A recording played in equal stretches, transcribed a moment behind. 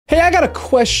Hey, I got a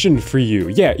question for you.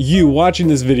 Yeah, you watching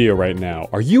this video right now.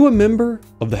 Are you a member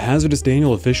of the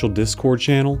HazardousDaniel official Discord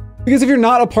channel? Because if you're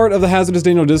not a part of the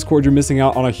HazardousDaniel Discord, you're missing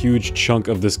out on a huge chunk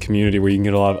of this community where you can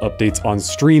get a lot of updates on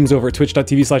streams over at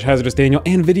twitch.tv/HazardousDaniel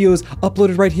and videos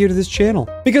uploaded right here to this channel.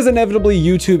 Because inevitably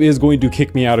YouTube is going to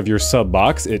kick me out of your sub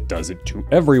box. It does it to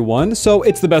everyone, so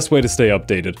it's the best way to stay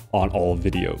updated on all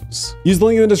videos. Use the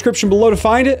link in the description below to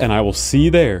find it, and I will see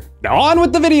you there. Now on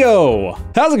with the video!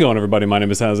 How's it going, everybody? My name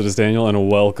is HazardousDaniel,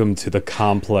 and welcome to the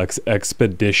Complex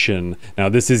Expedition. Now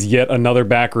this is yet another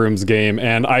Backrooms game,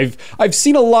 and I've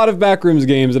seen a lot of Backrooms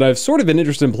games, and I've sort of been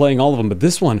interested in playing all of them, but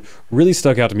this one really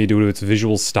stuck out to me due to its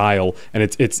visual style and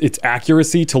its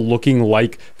accuracy to looking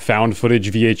like found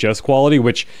footage VHS quality,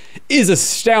 which is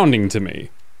astounding to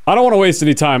me. I don't want to waste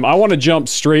any time. I want to jump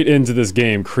straight into this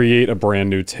game, create a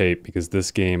brand new tape, because this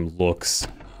game looks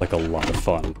like a lot of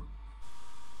fun.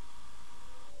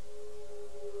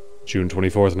 June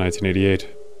 24th, 1988.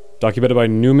 Documented by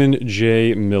Newman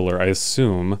J. Miller. I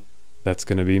assume that's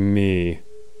gonna be me.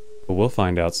 But we'll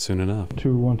find out soon enough.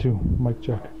 212, mic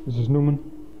check. This is Newman.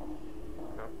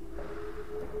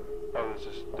 Oh, this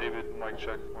is David, mic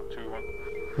check, 121.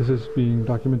 This is being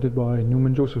documented by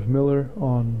Newman Joseph Miller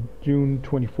on June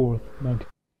 24th, 19...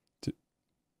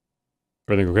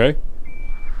 Everything okay?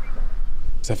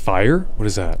 Is that fire? What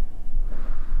is that?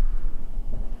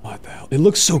 What the hell? It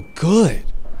looks so good!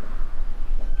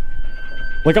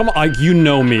 Like, you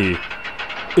know me.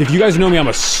 If you guys know me, I'm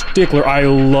a stickler. I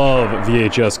love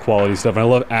VHS quality stuff, and I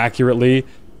love accurately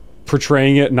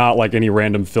portraying it, not like any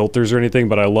random filters or anything,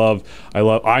 but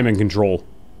I'm in control.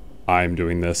 I'm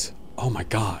doing this. Oh my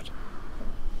god.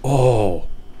 Oh.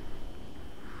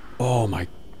 Oh my,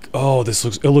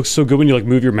 it looks so good when you like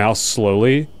move your mouse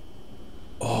slowly.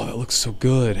 Oh, that looks so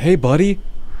good. Hey buddy,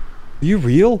 are you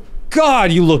real?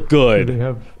 God, you look good. Do they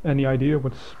have any idea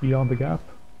what's beyond the gap?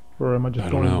 Or am I just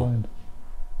going blind?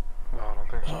 No, I don't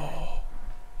think so.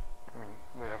 I mean,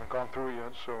 they haven't gone through it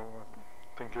yet, so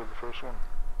I think you're the first one.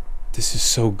 This is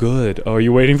so good. Oh, are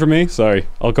you waiting for me? Sorry.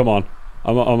 Oh, come on.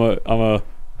 I'm gonna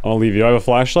leave you. I have a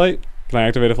flashlight. Can I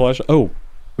activate a flashlight? Oh,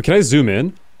 wait, can I zoom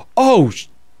in? Oh,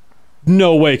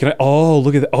 no way. Can I? Oh,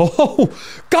 look at that. Oh,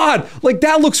 God, like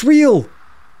that looks real.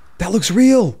 That looks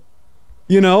real.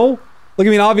 You know? Like,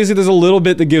 I mean, obviously there's a little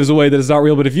bit that gives away that it's not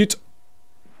real, but if you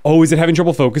oh, is it having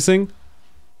trouble focusing?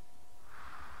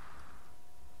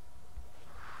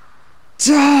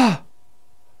 Duh!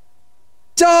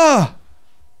 Duh!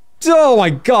 Oh my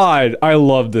god, I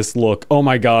love this look. Oh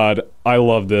my god, I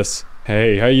love this.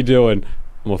 Hey, how you doing?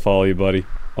 I'm gonna follow you, buddy.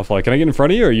 I'll follow you. Can I get in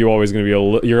front of you, or are you always gonna be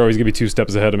you're always gonna be 2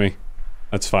 steps ahead of me?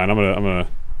 That's fine. I'm gonna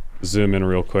zoom in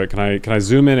real quick. Can I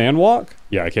zoom in and walk?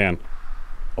 Yeah, I can.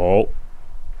 Oh.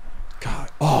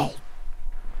 God. Oh.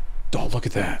 Oh, look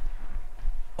at that.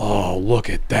 Oh, look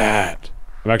at that.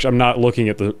 I'm not looking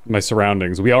at my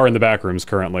surroundings. We are in the back rooms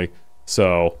currently,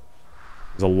 so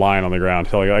there's a line on the ground.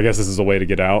 Hell, I guess this is a way to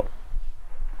get out.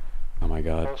 Oh my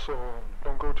god. Also,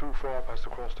 don't go too far past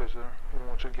the cross stage there. We don't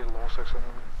want you to get lost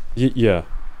accidentally. Yeah.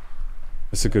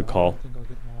 That's a good call. I think I'll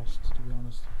get lost, to be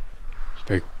honest.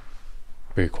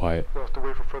 Very quiet. You'll have to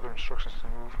wait for further instructions to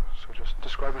move, so just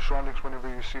describe your surroundings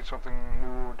whenever you see something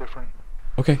new or different.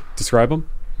 Okay, describe them.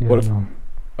 Yeah, what if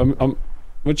I'm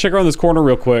gonna check around this corner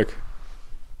real quick.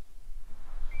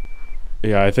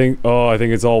 Yeah, I think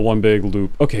it's all one big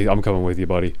loop. Okay, I'm coming with you,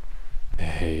 buddy.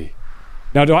 Hey.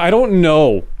 Now, I don't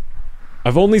know.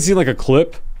 I've only seen like a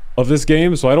clip of this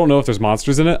game, so I don't know if there's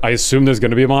monsters in it. I assume there's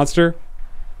gonna be a monster.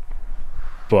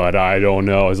 But I don't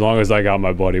know. As long as I got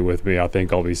my buddy with me, I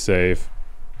think I'll be safe.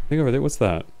 I think over there, what's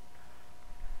that?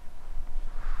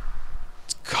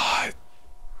 God.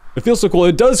 It feels so cool.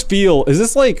 It does feel, is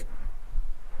this like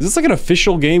an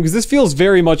official game? Because this feels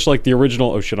very much like the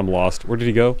original, oh shit, I'm lost. Where did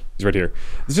he go? He's right here.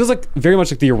 This feels like very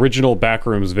much like the original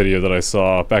Backrooms video that I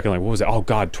saw back in like, what was it? Oh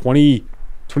god,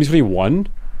 2021?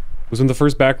 Was when the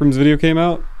first Backrooms video came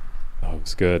out? Oh, it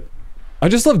was good. I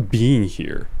just love being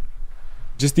here.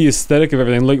 Just the aesthetic of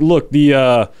everything. Like, look, the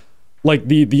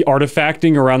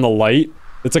artifacting around the light.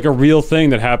 It's like a real thing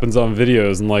that happens on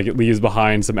videos and like it leaves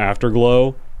behind some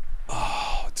afterglow.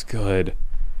 Oh, it's good.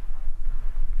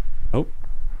 Oh.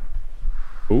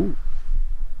 Ooh.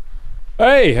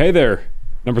 Hey there.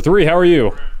 Number 3, how are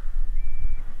you?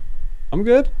 I'm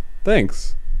good.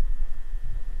 Thanks.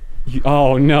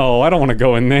 Oh no, I don't want to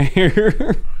go in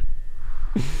there.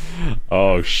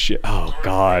 Oh shit. Oh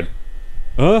god.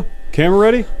 Huh? Camera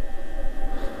ready?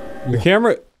 The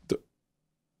camera...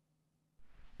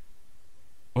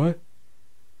 What?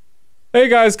 Hey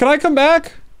guys, can I come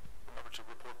back?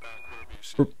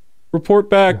 Report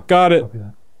back, got it. Copy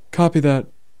that. Copy that.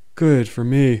 Good for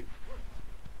me.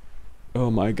 Oh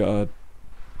my god.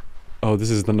 Oh,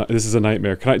 this is a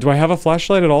nightmare. Do I have a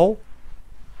flashlight at all?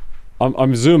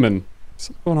 I'm zooming. Is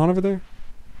something going on over there?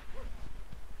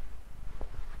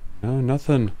 No,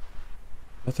 nothing.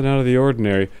 Nothing out of the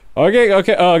ordinary. Okay,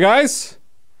 guys?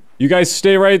 You guys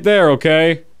stay right there,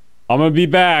 okay? I'm gonna be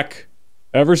back.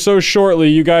 Ever so shortly,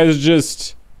 you guys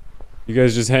just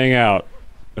hang out.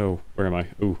 Oh, where am I?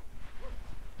 Ooh.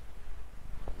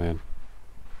 Man.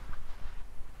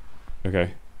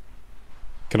 Okay.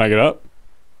 Can I get up?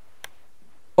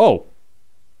 Oh!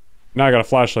 Now I got a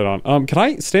flashlight on. Can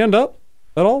I stand up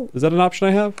at all? Is that an option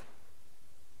I have?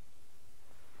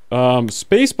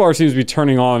 Spacebar seems to be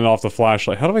turning on and off the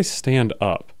flashlight. How do I stand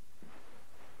up?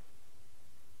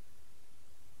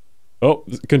 Oh,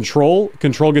 control?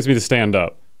 Control gets me to stand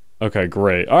up. Okay,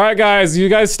 great. Alright guys, you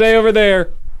guys stay over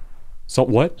there! So,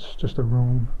 what? It's just a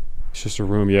room. It's just a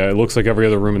room, yeah. It looks like every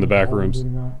other room in the back rooms.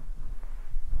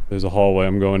 There's a hallway.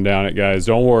 I'm going down it, guys.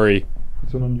 Don't worry.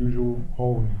 It's an unusual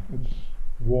hallway. It's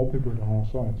wallpapered on all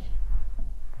sides.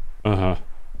 Uh-huh.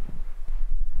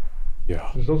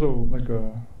 Yeah. There's also like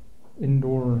a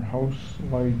indoor house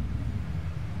light.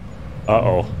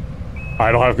 Uh-oh.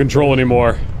 I don't have control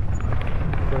anymore.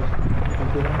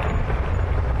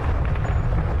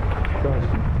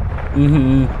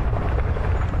 Mm-hmm.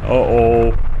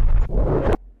 Uh-oh.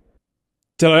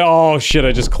 Did I? Oh shit,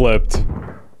 I just clipped.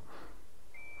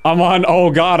 I'm on,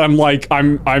 oh god,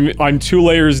 I'm 2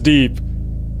 layers deep.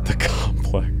 The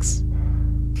complex.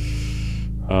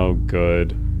 Oh,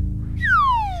 good.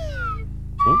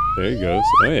 Oh, there he goes.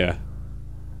 Oh yeah.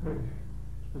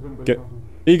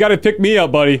 You gotta pick me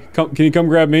up, buddy. Can you come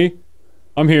grab me?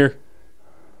 I'm here.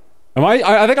 Am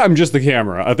I think I'm just the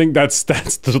camera. I think that's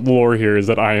the lore here, is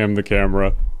that I am the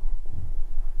camera.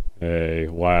 Hey,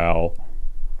 wow.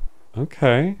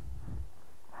 Okay.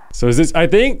 So is this, I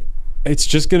think it's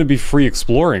just gonna be free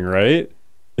exploring, right?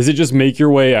 Is it just make your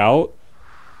way out?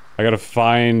 I gotta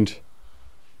find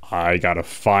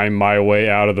my way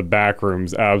out of the back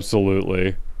rooms,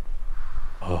 absolutely.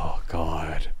 Oh,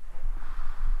 God.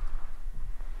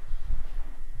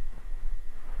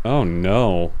 Oh,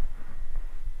 no.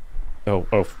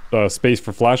 Space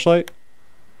for flashlight?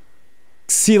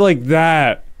 See, like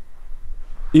that.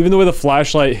 Even the way the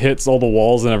flashlight hits all the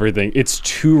walls and everything, it's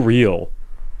too real.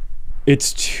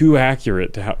 It's too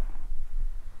accurate to have...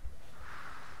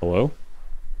 Hello?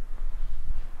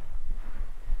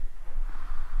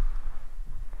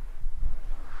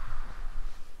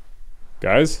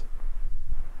 Guys?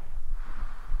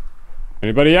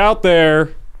 Anybody out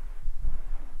there?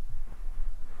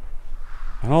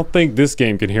 I don't think this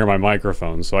game can hear my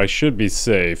microphone, so I should be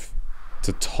safe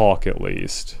to talk at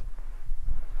least.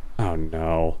 Oh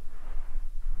no.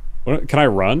 What, can I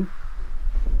run?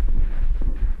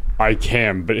 I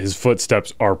can, but his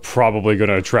footsteps are probably going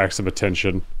to attract some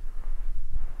attention.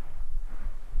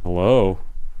 Hello?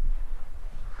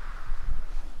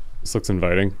 This looks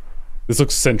inviting. This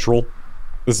looks central.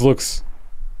 This looks...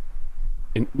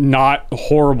 not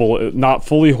horrible, not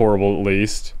fully horrible at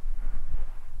least.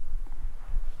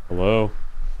 Hello?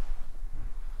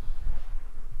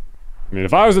 I mean,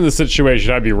 if I was in this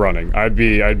situation, I'd be running. I'd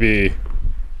be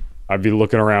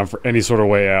looking around for any sort of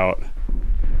way out.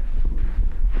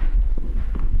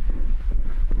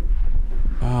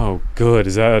 Oh, good.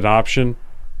 Is that an option?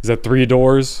 Is that 3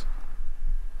 doors?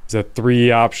 Is that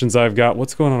 3 options I've got?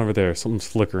 What's going on over there? Something's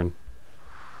flickering.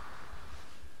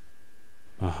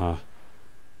 Uh-huh.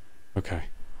 Okay.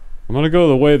 I'm gonna go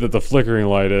the way that the flickering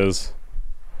light is.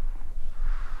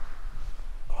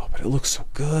 Oh, but it looks so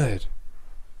good.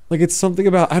 Like, it's something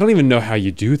about... I don't even know how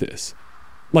you do this.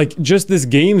 Like, just this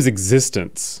game's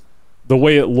existence, the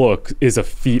way it looks, is a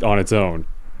feat on its own.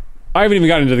 I haven't even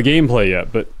gotten into the gameplay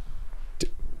yet, but...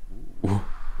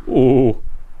 Ooh.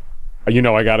 You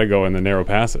know I gotta go in the narrow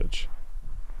passage.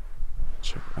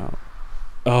 Check it out.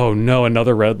 Oh no,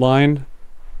 another red line?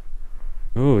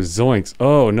 Oh, zoinks.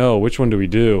 Oh no, which one do we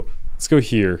do? Let's go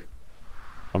here.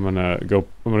 I'm gonna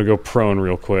go prone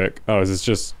real quick. Oh, is this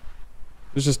just...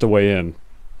 There's just a way in.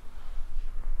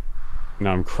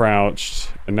 Now I'm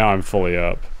crouched, and now I'm fully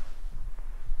up.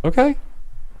 Okay.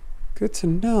 Good to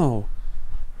know.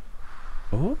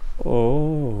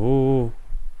 Oh.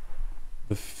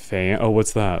 The fan... Oh,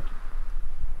 what's that?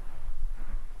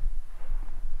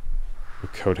 The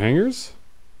coat hangers?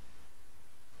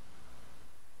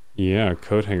 Yeah,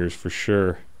 coat hangers for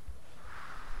sure.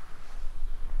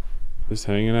 Just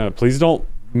hanging out. Please don't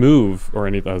move or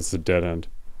anything. Oh, it's a dead end.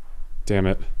 Damn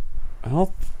it. I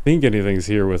don't think anything's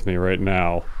here with me right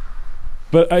now.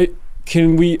 But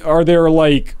are there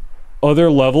like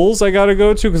other levels I gotta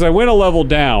go to? Because I went a level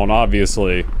down,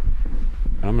 obviously.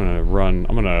 I'm gonna run.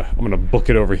 I'm gonna book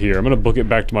it over here. I'm gonna book it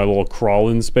back to my little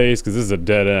crawl-in space because this is a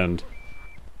dead end.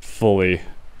 Fully.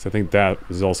 So I think that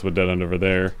is also a dead end over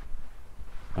there.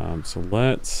 So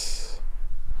let's...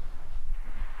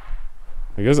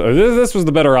 I guess this was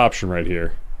the better option right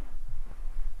here.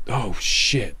 Oh,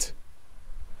 shit.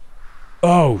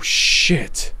 Oh,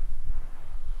 shit.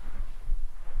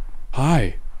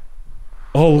 Hi.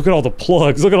 Oh, look at all the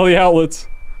plugs. Look at all the outlets.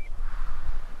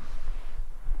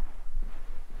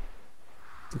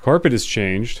 The carpet has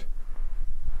changed.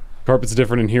 Carpet's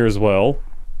different in here as well.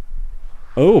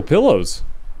 Oh, pillows.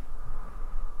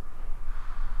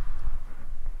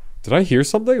 Did I hear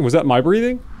something? Was that my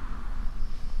breathing?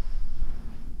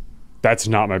 That's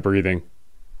not my breathing.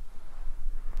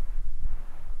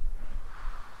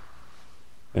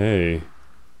 Hey.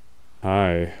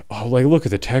 Hi. Oh, like, look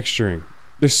at the texturing.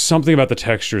 There's something about the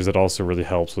textures that also really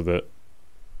helps with it.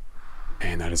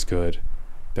 Man, that is good.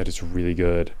 That is really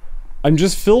good. I'm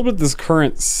just filled with this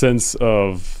current sense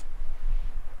of,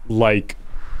 like,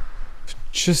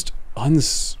 just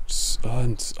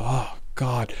oh,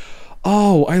 God.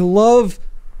 Oh, I love...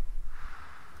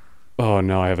 Oh,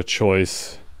 no, I have a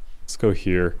choice. Let's go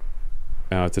here.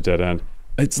 Now it's a dead end.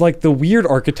 It's like the weird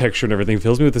architecture and everything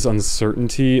fills me with this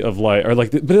uncertainty of like, or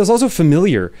like, but it's also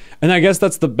familiar. And I guess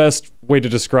that's the best way to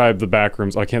describe the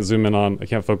Backrooms. I can't zoom in on, I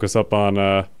can't focus up on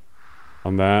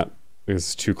that.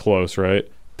 It's too close, right?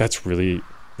 That's really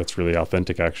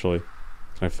authentic, actually.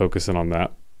 Can I focus in on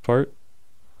that part?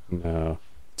 No.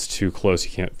 It's too close,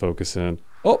 you can't focus in.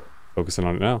 Oh! Focus in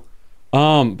on it now.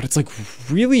 But it's like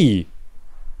really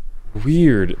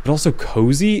weird, but also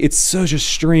cozy. It's such a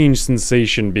strange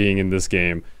sensation being in this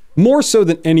game. More so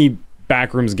than any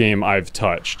Backrooms game I've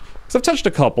touched. Because I've touched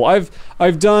a couple. I did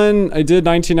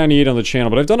 1998 on the channel,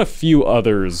 but I've done a few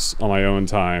others on my own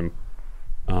time.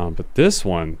 But this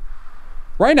one,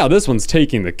 right now this one's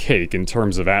taking the cake in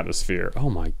terms of atmosphere. Oh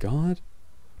my god.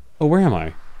 Oh, where am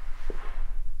I?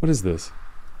 What is this?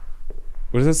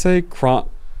 What does that say?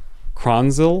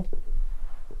 Kronzil?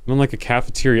 I'm in like a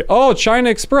cafeteria. Oh, China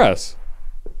Express!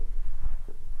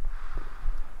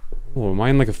 Oh, am I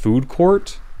in like a food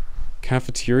court?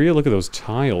 Cafeteria? Look at those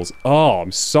tiles. Oh,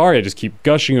 I'm sorry I just keep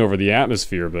gushing over the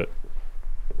atmosphere, but...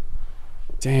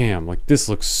 Damn, like this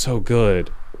looks so good.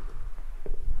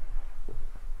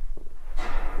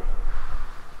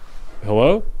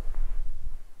 Hello?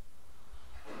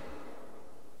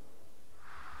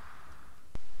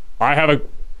 I have a...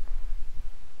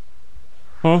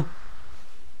 Huh?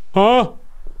 Huh?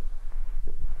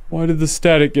 Why did the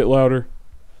static get louder?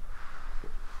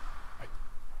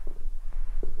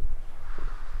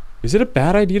 Is it a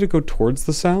bad idea to go towards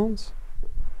the sounds?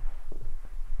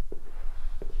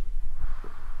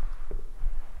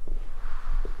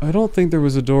 I don't think there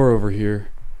was a door over here.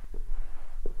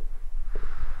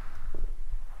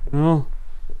 No,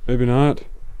 maybe not.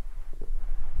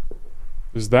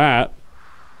 There's that.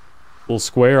 Little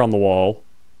square on the wall.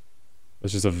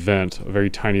 It's just a vent, a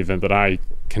very tiny vent that I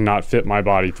cannot fit my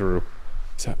body through.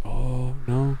 Is that, oh,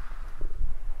 no.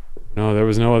 No, there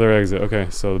was no other exit. Okay,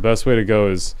 so the best way to go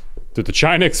is through the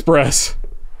China Express.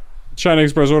 China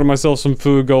Express, order myself some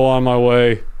food, go on my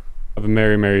way. Have a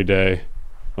merry, merry day.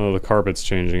 Oh, the carpet's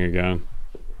changing again.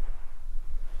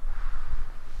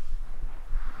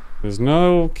 There's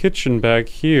no kitchen back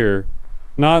here.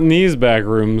 Not in these back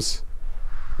rooms.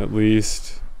 At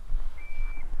least.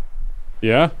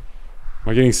 Yeah? Am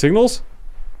I getting signals?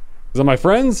 Is that my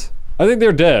friends? I think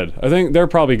they're dead. I think they're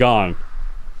probably gone.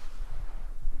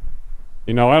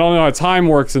 You know, I don't know how time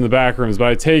works in the back rooms, but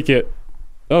I take it...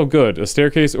 Oh, good. A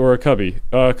staircase or a cubby?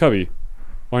 Cubby.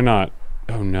 Why not?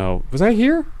 Oh, no. Was I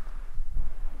here?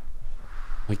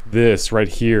 Like this, right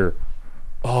here.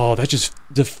 Oh, that's just...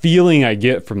 The feeling I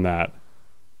get from that.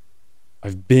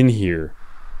 I've been here.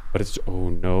 But it's... Oh,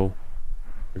 no.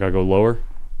 I gotta go lower?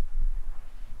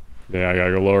 Yeah, I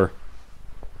gotta go lower.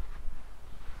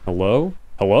 Hello?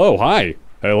 Hello, hi!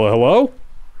 Hello, hello?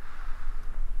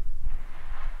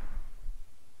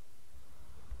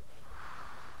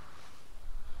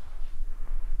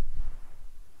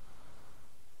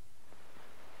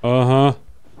 Uh-huh.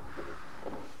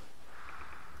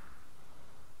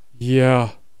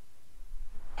 Yeah.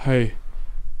 Hi.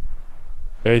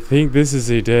 I think this is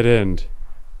a dead end.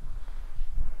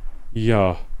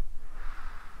 Yeah.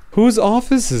 Whose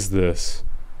office is this?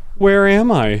 Where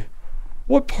am I?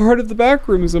 What part of the back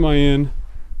rooms am I in?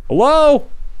 Hello?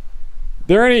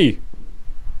 There any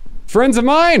friends of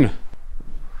mine?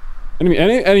 Any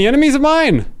enemies of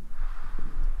mine?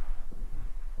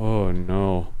 Oh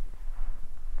no.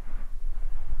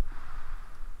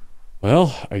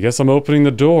 Well, I guess I'm opening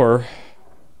the door.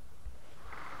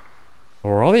 Oh,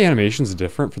 are all the animations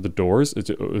different for the doors? It's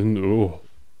oh.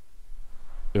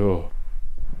 Oh.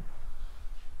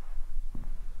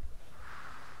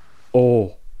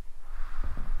 Oh.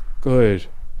 Good.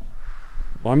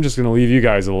 Well, I'm just gonna leave you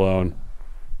guys alone.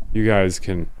 You guys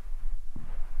can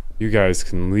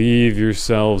leave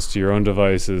yourselves to your own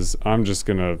devices. I'm just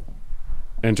gonna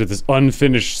enter this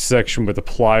unfinished section with the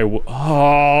plywood.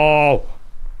 Oh!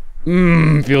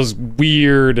 Feels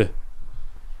weird.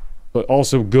 But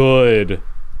also good.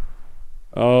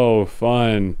 Oh,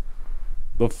 fun.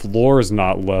 The floor's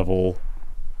not level.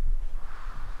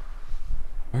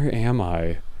 Where am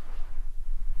I?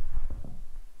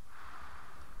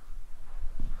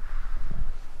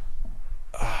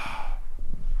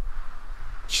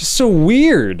 It's just so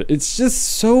weird. It's just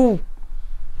so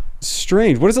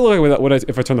strange. What does it look like without,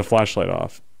 if I turn the flashlight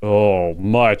off? Oh,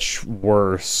 much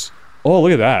worse. Oh,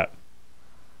 look at that.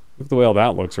 Look at the way all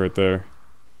that looks right there.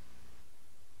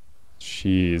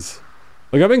 Jeez.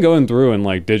 Like, I've been going through and,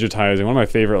 like, digitizing. One of my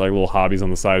favorite, like, little hobbies on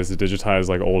the side is to digitize,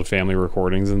 like, old family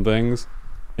recordings and things.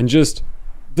 And just,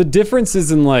 the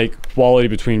differences in, like, quality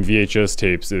between VHS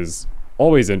tapes is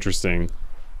always interesting.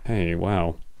 Hey,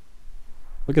 wow.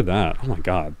 Look at that. Oh my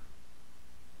god.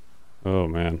 Oh,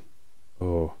 man.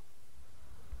 Oh.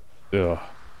 Ugh.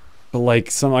 But, like,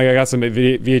 I got some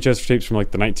VHS tapes from,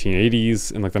 like, the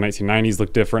 1980s and, like, the 1990s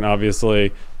look different,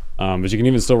 obviously. But you can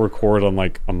even still record on,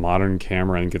 like, a modern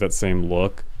camera and get that same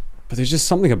look. But there's just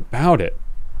something about it.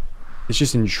 It's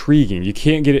just intriguing. You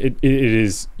can't get it. It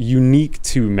is unique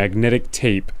to magnetic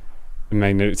tape and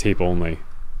magnetic tape only.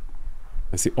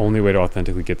 That's the only way to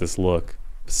authentically get this look.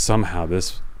 Somehow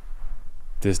this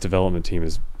development team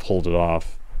has pulled it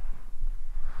off.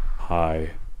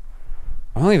 Hi.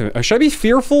 I don't even... Should I be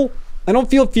fearful? I don't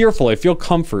feel fearful. I feel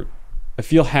comfort. I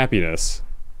feel happiness.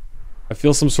 I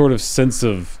feel some sort of sense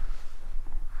of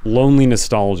lonely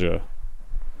nostalgia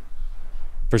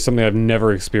for something I've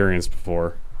never experienced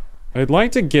before. I'd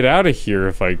like to get out of here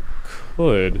if I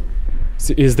could.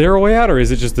 Is there a way out, or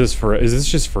is it just this is this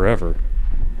just forever?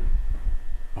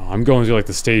 Oh, I'm going through like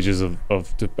the stages of oh!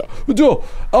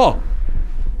 Oh!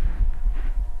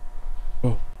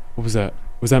 Oh, what was that?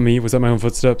 Was that me? Was that my own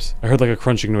footsteps? I heard like a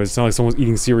crunching noise. It sounded like someone was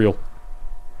eating cereal.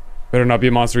 Better not be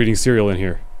a monster eating cereal in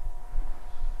here.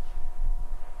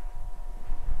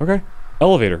 Okay.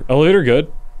 Elevator. Elevator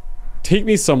good. Take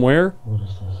me somewhere. What is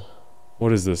this?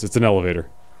 What is this? It's an elevator.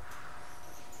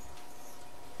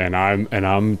 And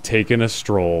I'm taking a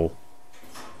stroll.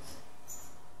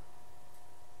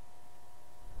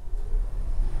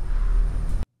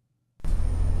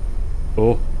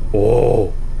 Oh.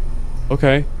 Oh.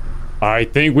 Okay. I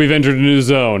think we've entered a new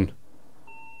zone.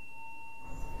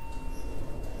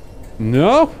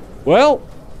 No? Well,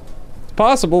 it's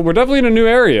possible. We're definitely in a new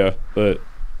area, but...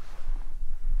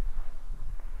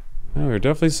 No, we're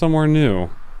definitely somewhere new.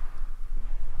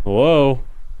 Hello?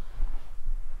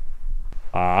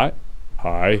 Hi?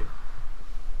 Hi?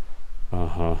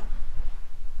 Uh-huh.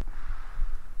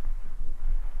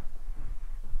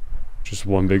 Just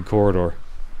one big corridor.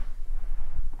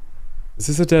 Is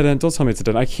this a dead end? Don't tell me it's a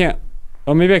dead end. I can't...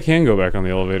 Oh, maybe I can go back on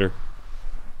the elevator.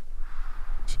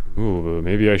 Ooh, but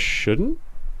maybe I shouldn't?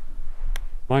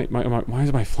 Why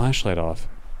is my flashlight off?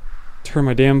 Turn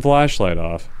my damn flashlight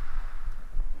off.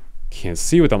 Can't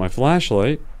see without my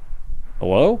flashlight.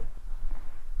 Hello?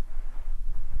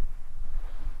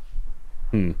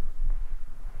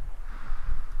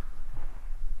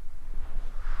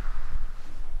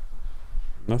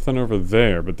 Nothing over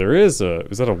there, but there is a...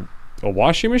 Is that a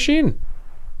washing machine?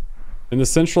 In the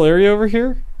central area over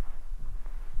here?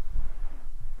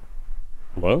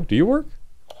 Hello? Do you work?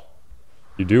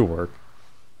 You do work.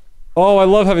 Oh, I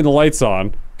love having the lights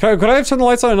on. Could I have turned the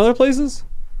lights on in other places?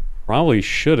 Probably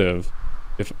should have.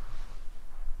 If...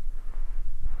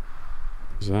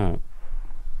 What's that?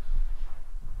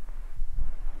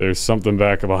 There's something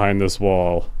back behind this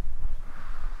wall.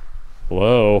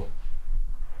 Hello?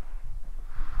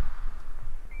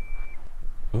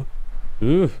 Huh?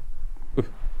 Ooh.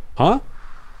 Huh?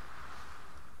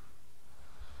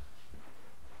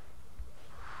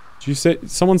 Did you say...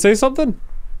 Someone say something?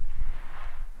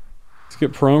 Let's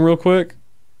get prone real quick.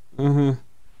 Uh-huh.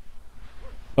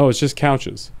 Oh, it's just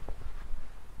couches.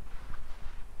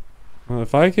 Well,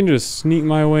 if I can just sneak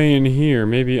my way in here,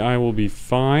 maybe I will be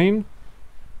fine.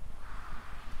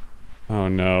 Oh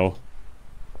no.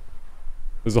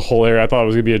 There's a whole area. I thought it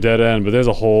was gonna be a dead end, but there's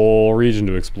a whole region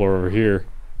to explore over here.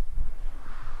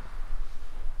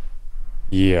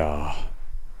 Yeah.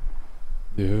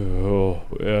 Oh,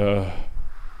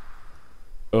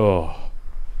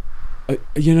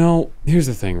 you know, here's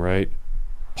the thing, right?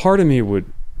 Part of me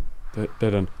would...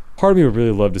 Part part of me would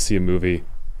really love to see a movie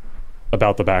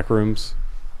about the Backrooms.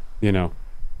 You know,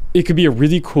 it could be a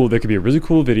really cool, there could be a really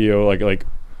cool video, like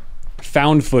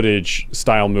found footage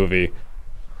style movie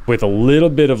with a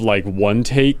little bit of like one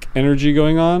take energy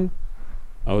going on.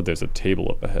 Oh, there's a table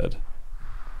up ahead.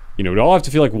 You know, it'd all have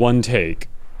to feel like one take.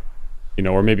 You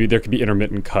know, or maybe there could be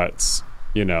intermittent cuts,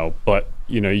 you know, but,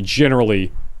 you know, you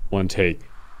generally one take.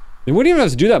 You wouldn't even have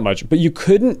to do that much, but you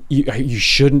couldn't, you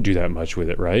shouldn't do that much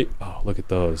with it, right? Oh, look at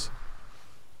those.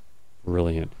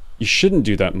 Brilliant. You shouldn't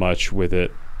do that much with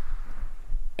it.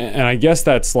 And I guess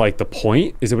that's like the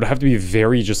point, is it would have to be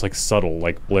very just like subtle,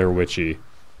 like Blair Witchy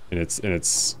in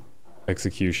its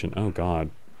execution. Oh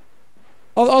god.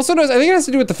 Also, I think it has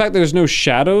to do with the fact that there's no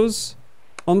shadows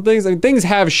on things. I mean, things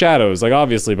have shadows, like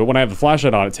obviously, but when I have the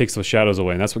flashlight on, it takes the shadows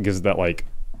away, and that's what gives it that like,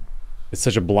 it's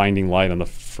such a blinding light on the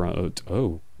front.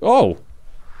 Oh. Oh!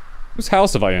 Whose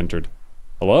house have I entered?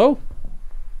 Hello?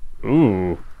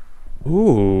 Ooh.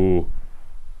 Ooh.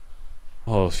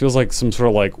 Oh, it feels like some sort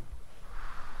of like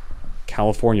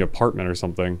California apartment or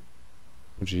something.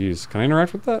 Oh, jeez. Can I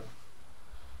interact with that?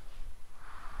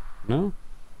 No?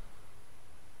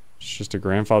 It's just a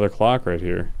grandfather clock right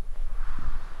here.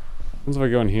 What happens if I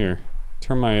go in here?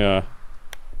 Turn my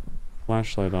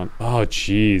flashlight on. Oh,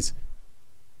 jeez.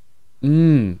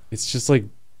 It's just like...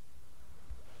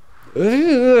 Don't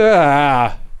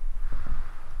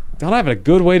have a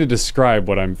good way to describe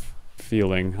what I'm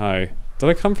feeling. Hi. Did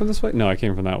I come from this way? No, I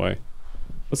came from that way.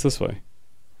 What's this way?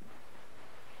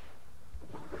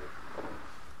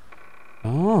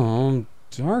 Oh,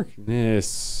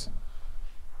 darkness.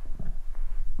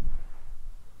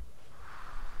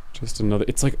 Just another,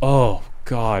 it's like, oh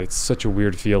god, it's such a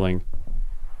weird feeling.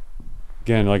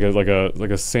 Again, like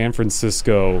a San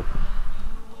Francisco.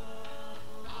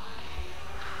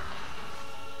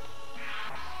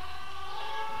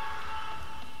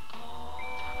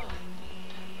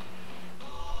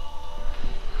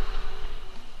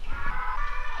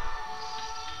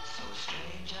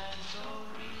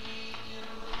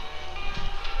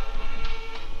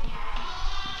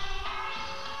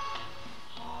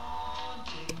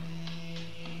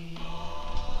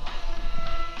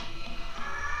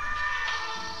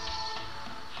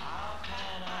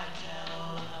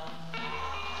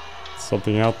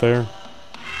 Something out there.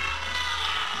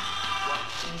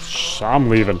 I'm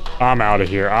leaving. I'm out of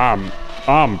here. I'm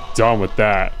done with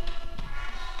that.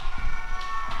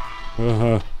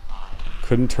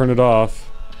 Couldn't turn it off.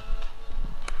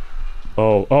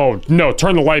 Oh no,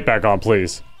 turn the light back on,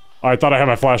 please. I thought I had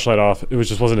my flashlight off. It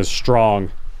just wasn't as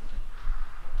strong.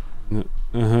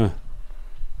 Oh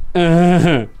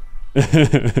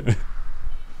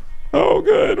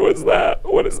good, what's that?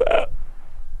 What is that?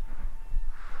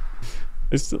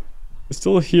 I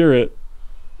still hear it.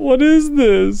 What is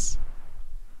this?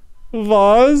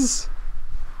 Vase?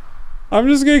 I'm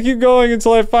just gonna keep going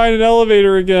until I find an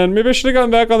elevator again. Maybe I should have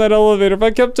gotten back on that elevator. If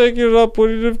I kept taking it up,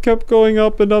 would it have kept going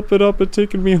up and up and up and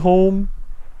taken me home?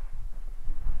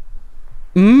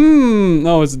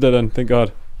 No, it's a dead end, thank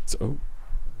god. So,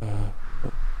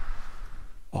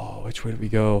 oh, which way did we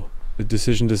go? The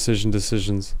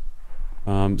decisions.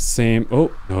 Same,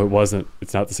 oh, no it wasn't.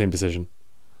 It's not the same decision.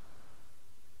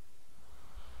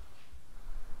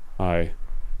 Hi.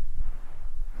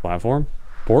 Platform?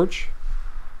 Porch?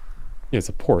 Yeah, it's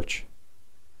a porch.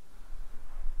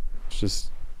 It's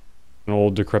just an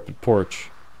old decrepit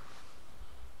porch.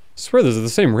 I swear those are the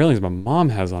same railings my mom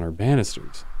has on her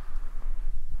banisters.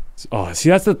 Oh, see,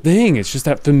 that's the thing. It's just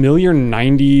that familiar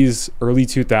 90s, early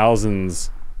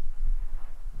 2000s.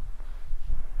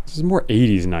 This is more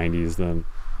 80s, 90s than...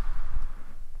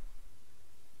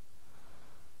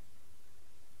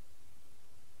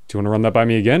 Do you want to run that by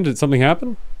me again? Did something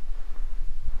happen?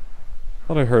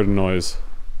 Thought I heard a noise.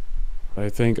 I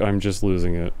think I'm just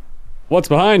losing it. What's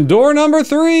behind door number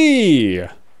 3?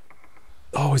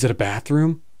 Oh, is it a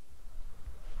bathroom?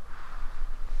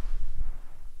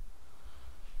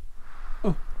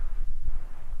 Oh.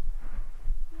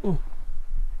 Oh.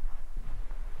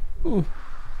 Oh.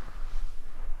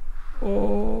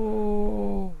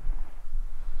 Oh.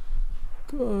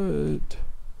 Good.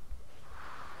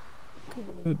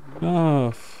 Good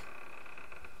enough.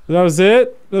 That was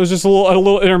it? That was just a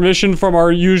little intermission from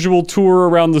our usual tour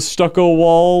around the stucco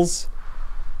walls.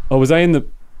 Oh, was I in the...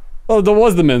 Oh, that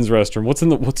was the men's restroom. What's in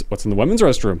the women's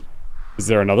restroom? Is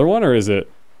there another one, or is it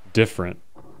different?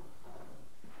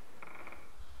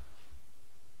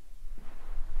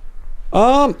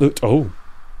 Oh.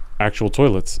 Actual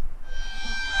toilets.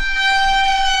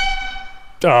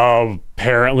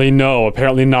 Apparently no.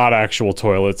 Apparently not actual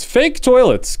toilets. Fake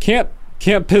toilets. Can't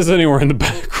piss anywhere in the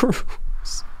back rooms.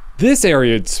 This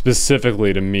area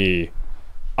specifically to me,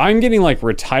 I'm getting like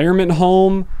retirement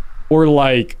home or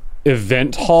like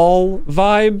event hall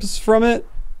vibes from it.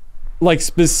 Like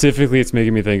specifically, it's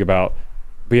making me think about,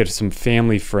 we had some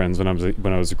family friends when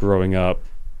I was growing up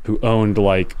who owned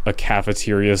like a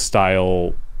cafeteria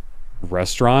style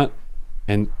restaurant,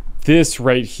 and this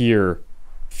right here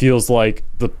feels like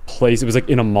the place. It was like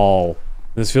in a mall.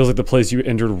 This feels like the place you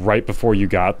entered right before you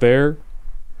got there.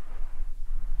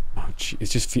 Oh, gee,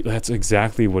 it's just that's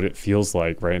exactly what it feels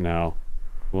like right now.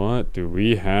 What do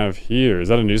we have here? Is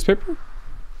that a newspaper?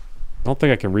 I don't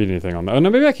think I can read anything on that. Oh no,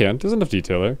 maybe I can. There's enough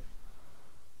detail there.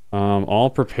 All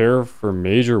prepare for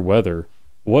major weather.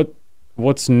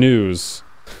 What's news?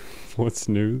 What's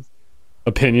news?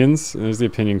 Opinions. There's the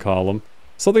opinion column.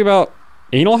 Something about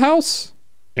anal house?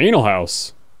 Anal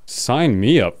house. Sign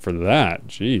me up for that.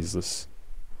 Jesus.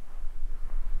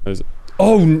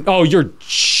 Oh, you're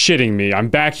shitting me. I'm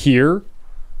back here.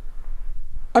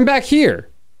 I'm back here.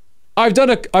 I've done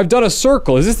a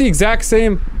circle. Is this the exact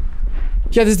same?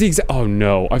 Yeah, this is the exact. Oh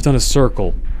no, I've done a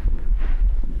circle.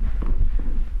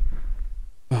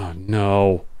 Oh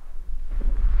no.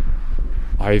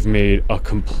 I've made a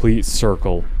complete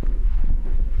circle.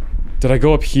 Did I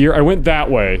go up here? I went that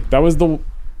way. That was the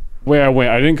way I went.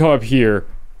 I didn't go up here.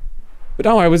 But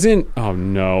no, I was in... Oh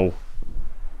no.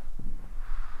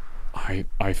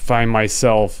 I find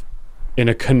myself in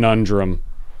a conundrum.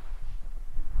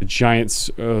 A giant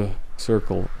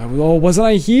circle. Oh, wasn't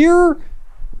I here?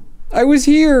 I was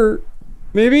here.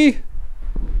 Maybe?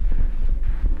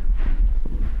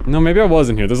 No, maybe I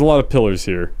wasn't here. There's a lot of pillars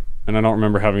here. And I don't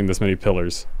remember having this many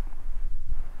pillars.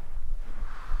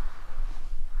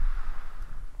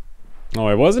 Oh,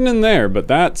 I wasn't in there, but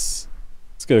that's...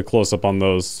 Let's get a close-up on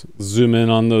those. Zoom in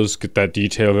on those, get that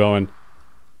detail going.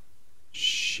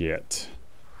 Shit.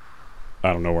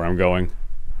 I don't know where I'm going.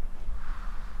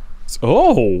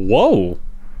 Oh, whoa.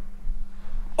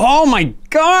 Oh my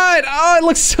god! Oh, it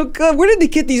looks so good! Where did they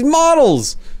get these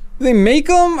models? Do they make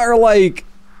them, or like...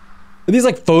 Are these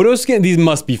like photo scans? These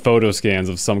must be photo scans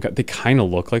of some kind. They kind of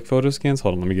look like photo scans.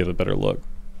 Hold on, let me get a better look.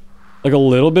 Like a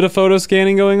little bit of photo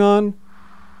scanning going on.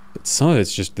 But some of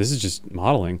it's just, this is just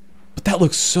modeling. But that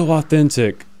looks so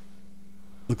authentic.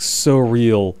 Looks so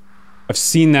real. I've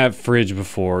seen that fridge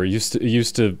before. I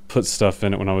used to put stuff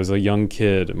in it when I was a young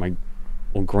kid at my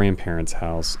old grandparents'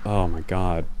 house. Oh my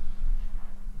god.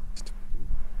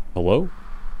 Hello?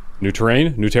 New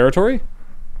terrain? New territory?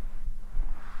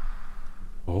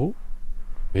 Oh?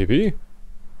 Maybe?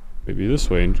 Maybe this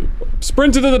way.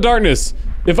 Sprint into the darkness!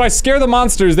 If I scare the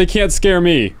monsters, they can't scare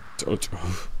me.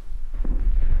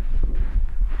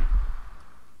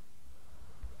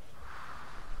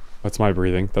 That's my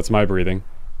breathing. That's my breathing.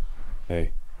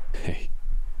 Hey. Hey.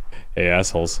 Hey,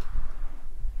 assholes.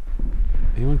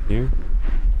 Anyone here?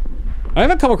 I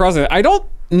haven't come across it. I don't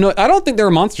think there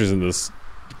are monsters in this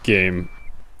game.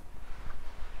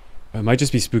 It might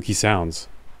just be spooky sounds.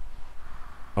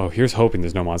 Oh, here's hoping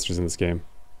there's no monsters in this game.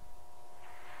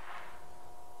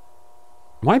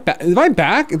 Am I back? Am I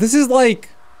back? This is like...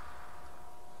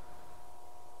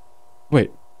 Wait.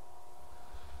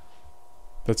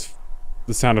 That's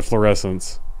the sound of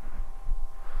fluorescence.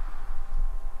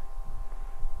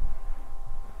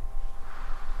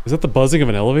 Is that the buzzing of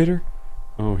an elevator?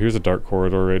 Oh, here's a dark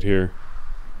corridor right here.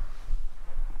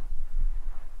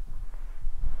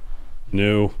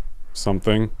 New.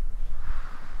 Something.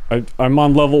 I'm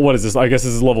on level, what is this? I guess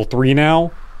this is level 3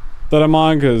 now that I'm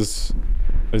on, because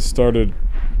I started...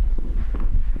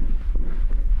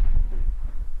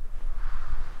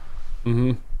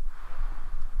 The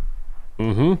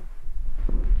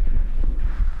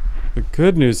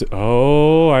good news...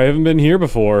 Oh, I haven't been here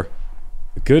before.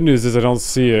 The good news is I don't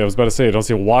see it. I was about to say, I don't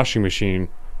see a washing machine.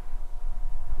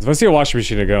 If I see a washing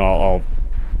machine again,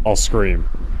 I'll scream.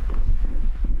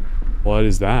 What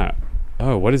is that?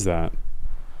 Oh, what is that?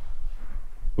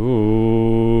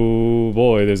 Ooh,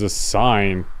 boy, there's a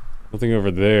sign. Nothing over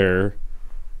there.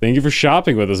 Thank you for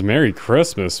shopping with us. Merry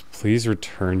Christmas. Please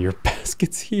return your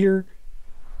baskets here.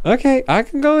 Okay, I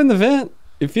can go in the vent.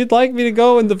 If you'd like me to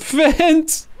go in the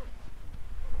vent.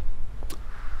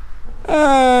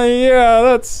 Yeah,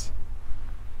 that's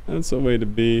a way to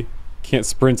be. Can't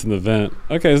sprint in the vent.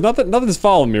 Okay, there's nothing's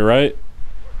following me, right?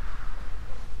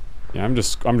 Yeah, I'm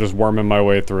just worming my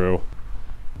way through.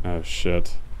 Oh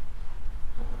shit.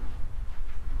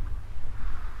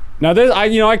 Now this,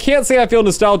 I can't say I feel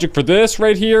nostalgic for this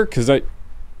right here, cause is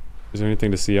there anything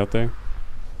to see out there?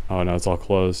 Oh no, it's all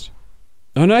closed.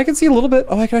 Oh no, I can see a little bit.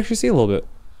 Oh, I can actually see a little bit.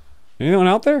 Anyone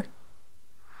out there?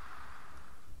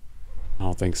 I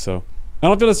don't think so. I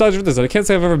don't feel nostalgic for this. I can't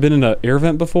say I've ever been in an air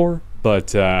vent before,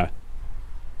 but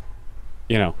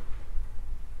you know.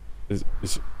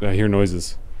 I hear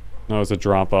noises. No, it's a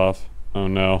drop off. Oh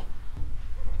no.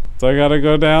 So I gotta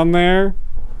go down there?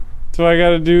 Do I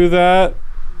gotta do that?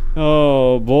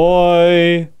 Oh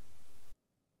boy.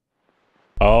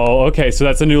 Oh, okay, so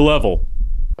that's a new level.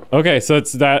 Okay, so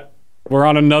it's that. We're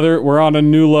on a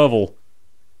new level.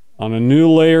 On a new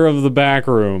layer of the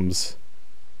Backrooms.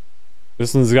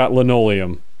 This one's got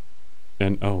linoleum.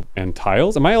 And, oh, and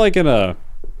tiles? Am I like in a...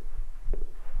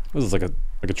 What is this, like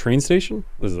a train station?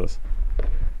 What is this?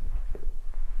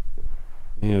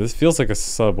 Yeah, this feels like a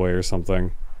subway or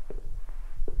something.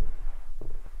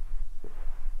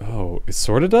 Oh, it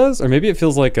sorta does? Or maybe it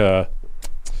feels like a...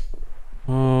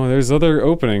 Oh, there's other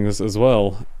openings as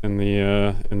well in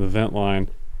the vent line.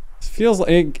 It feels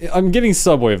like... I'm getting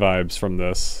subway vibes from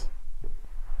this.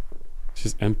 It's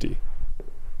just empty.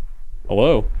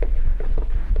 Hello?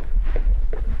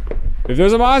 If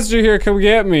there's a monster here, come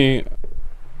get me!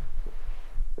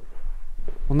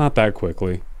 Well, not that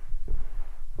quickly.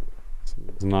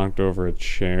 Someone's knocked over a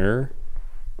chair.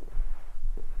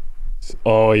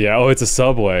 Oh yeah, oh it's a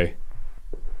subway.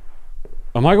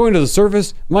 Am I going to the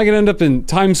surface? Am I gonna end up in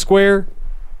Times Square?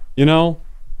 You know?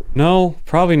 No,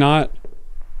 probably not.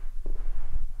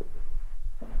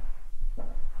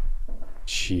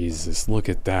 Jesus, look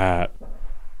at that.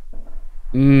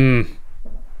 It's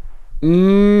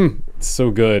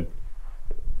so good.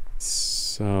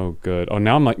 So good. Oh,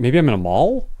 now I'm like, maybe I'm in a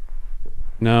mall?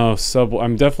 No, subway.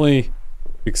 I'm definitely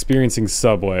experiencing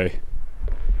subway.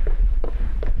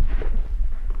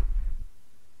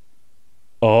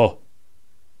 Oh.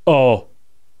 Oh.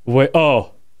 Wait,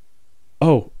 oh.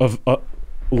 Oh,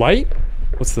 light?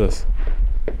 What's this?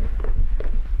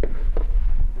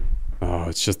 Oh,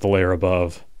 it's just the layer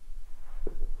above.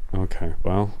 Okay,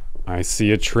 well, I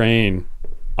see a train.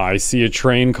 I see a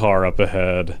train car up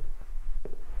ahead.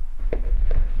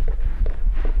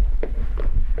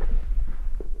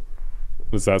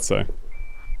 What does that say? Is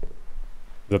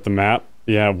that the map?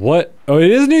 Yeah, what? Oh, it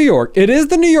is New York. It is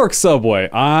the New York subway.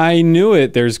 I knew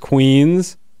it. There's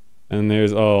Queens. And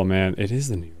there's... Oh, man. It is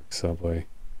the New York subway.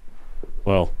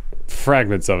 Well,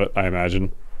 fragments of it, I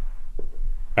imagine.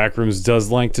 Backrooms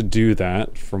does like to do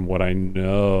that, from what I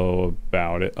know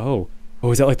about it. Oh.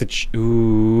 Oh, is that like the...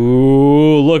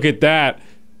 Ooh, look at that.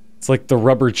 It's like the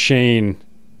rubber chain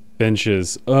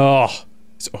benches. Oh.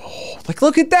 Oh, like,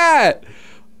 look at that!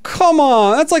 Come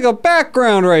on, that's like a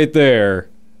background right there.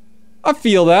 I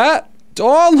feel that.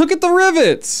 Oh, look at the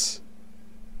rivets.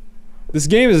 This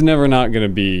game is never not gonna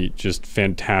be just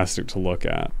fantastic to look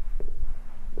at.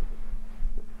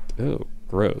 Oh,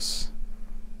 gross.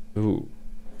 Ooh.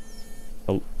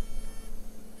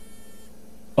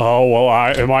 Oh, well,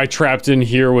 am I trapped in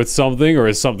here with something, or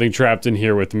is something trapped in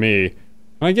here with me? Can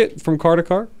I get from car to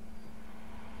car?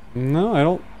 No, I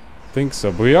don't think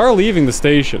so, but we are leaving the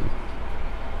station.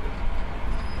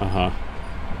 Uh-huh.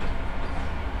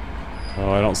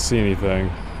 Oh, I don't see anything.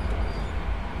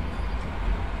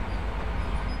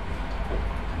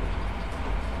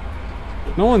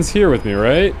 No one's here with me,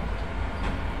 right?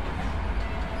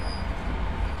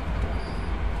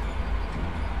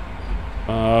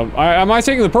 Am I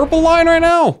taking the purple line right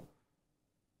now?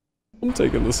 I'm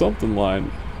taking the something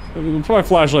line. I'm gonna put my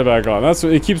flashlight back on. That's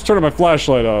what, it keeps turning my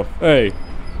flashlight off. Hey.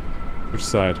 Which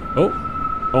side?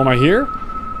 Oh. Oh, am I here?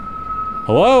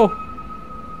 Hello?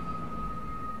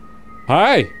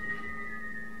 Hi.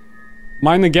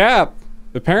 Mind the gap.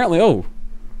 Apparently, oh.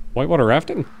 Whitewater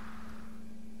rafting?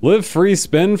 Live free,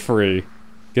 spend free.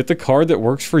 Get the card that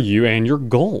works for you and your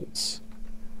goals.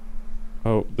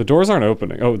 Oh, the doors aren't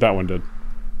opening. Oh, that one did.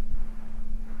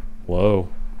 Hello.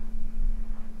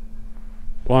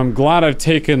 Well, I'm glad I've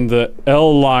taken the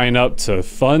L line up to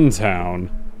Funtown.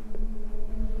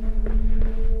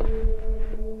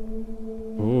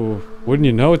 Ooh, wouldn't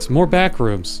you know, it's more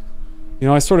Backrooms. You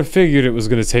know, I sort of figured it was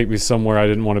gonna take me somewhere I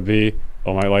didn't want to be.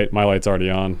 Oh, my light's already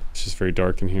on. It's just very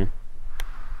dark in here.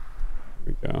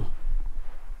 Here we go.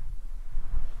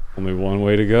 Only one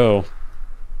way to go.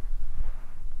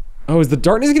 Oh, is the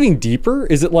darkness getting deeper?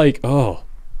 Is it like, oh,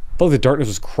 I thought the darkness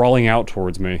was crawling out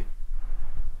towards me.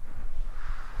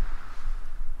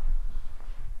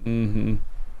 Mm-hmm.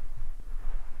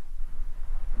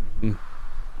 Mm-hmm.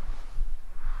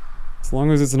 As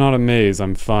long as it's not a maze,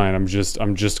 I'm fine. I'm just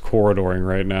corridoring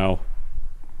right now.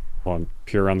 Hold on,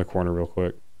 peer around the corner real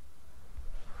quick.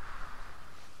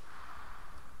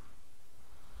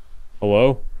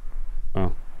 Hello?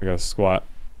 Oh, I gotta squat.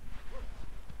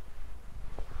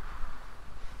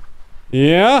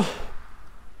 Yeah?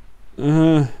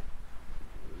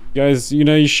 Guys, you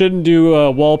know, you shouldn't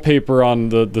do wallpaper on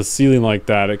the ceiling like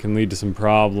that. It can lead to some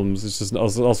problems. It's just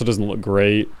also doesn't look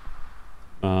great.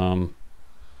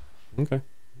 Okay.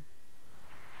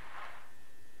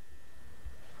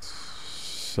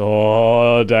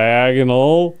 So,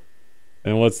 diagonal.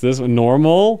 And what's this one?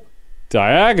 Normal?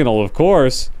 Diagonal, of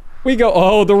course. We go,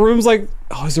 oh, the room's like,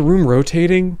 oh, is the room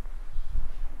rotating?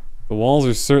 The walls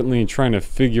are certainly trying to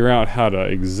figure out how to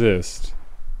exist.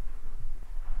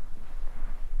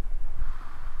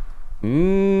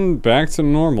 Back to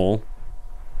normal.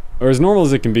 Or as normal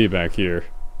as it can be back here.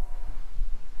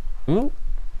 Well,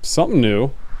 something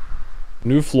new.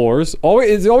 New floors.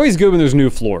 It's always good when there's new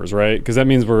floors, right? Because that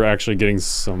means we're actually getting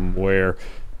somewhere.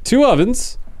 2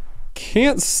 ovens.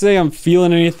 Can't say I'm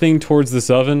feeling anything towards this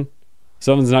oven. This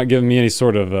oven's not giving me any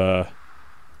sort of, I'm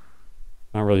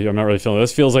not really feeling it.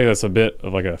 This feels like that's a bit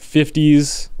of like a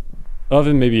 50s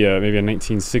oven, maybe a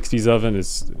 1960s oven.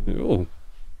 It's, ooh.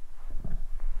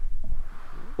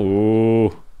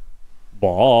 Ooh.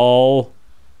 Ball.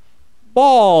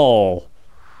 Ball.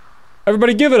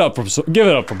 Everybody give it up for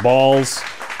balls.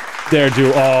 There,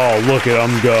 oh, look at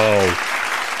them go.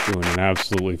 Doing an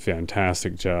absolutely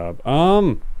fantastic job.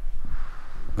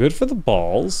 Good for the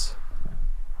balls.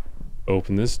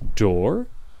 Open this door.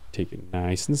 Take it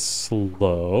nice and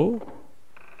slow.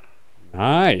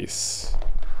 Nice.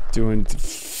 Doing...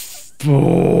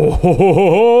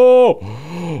 Whoa!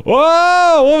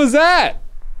 What was that?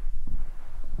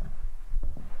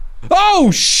 Oh,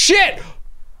 shit!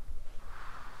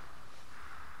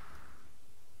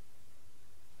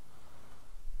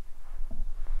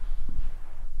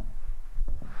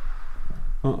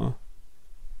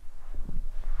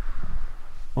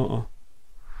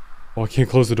 Oh, I can't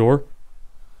close the door?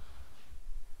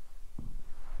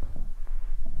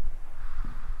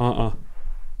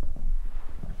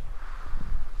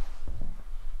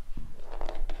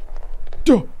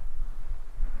 Don't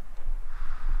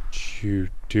you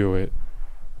do it.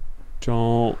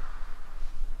 Don't.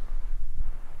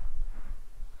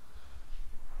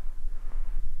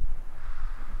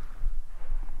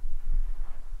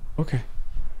 Okay.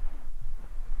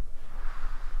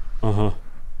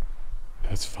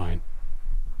 That's fine.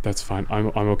 That's fine. I'm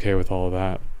okay with all of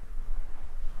that.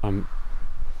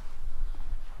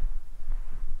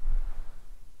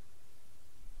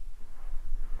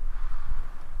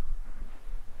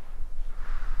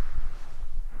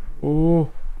 Oh.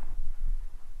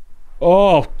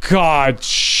 Oh God,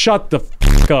 shut the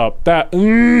fuck up. That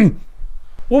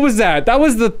What was that? That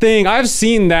was the thing. I've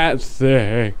seen that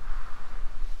thing.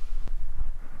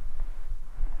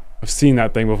 I've seen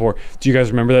that thing before. Do you guys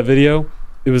remember that video?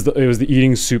 It was the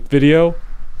eating soup video.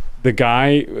 The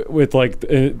guy with like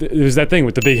it was that thing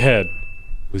with the big head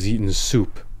was eating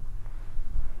soup.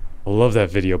 I love that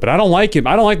video, but I don't like him.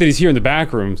 I don't like that he's here in the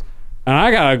back rooms. And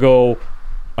I think I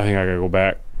gotta go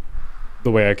back the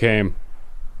way I came.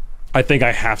 I think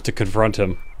I have to confront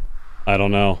him. I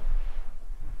don't know.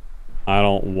 I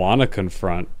don't want to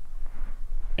confront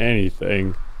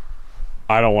anything.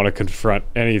 I don't want to confront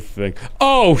anything.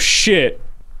 Oh shit!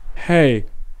 Hey.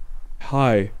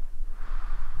 Hi.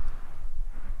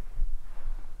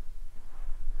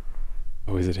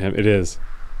 Oh, is it him? It is.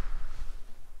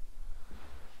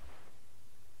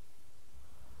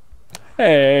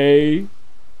 Hey.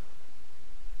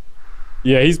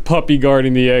 Yeah, he's puppy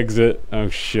guarding the exit. Oh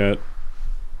shit.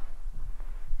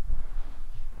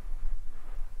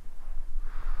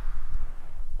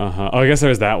 Oh, I guess I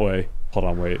was that way. Hold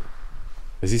on, wait.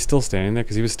 Is he still standing there?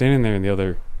 Because he was standing there in the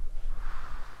other...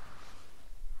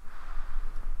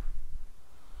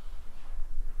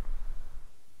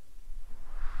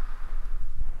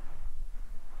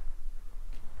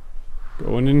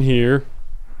 Going in here.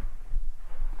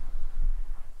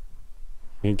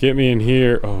 Can't get me in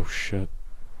here. Oh, shit.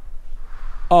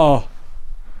 Oh.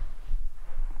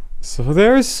 So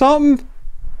there's something...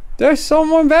 There's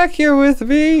someone back here with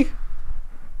me.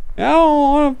 I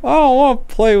don't want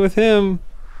to play with him.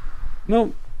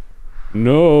 Nope.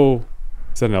 No.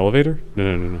 Is that an elevator?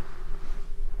 No.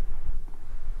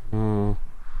 Oh.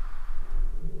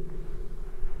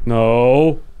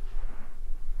 No.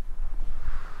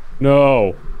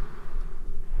 No.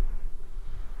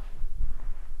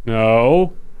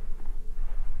 No.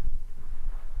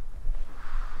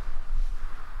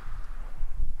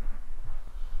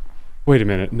 Wait a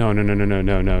minute. No,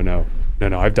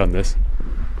 I've done this.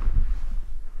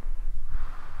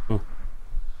 Oh.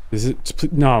 Is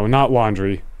it? No, not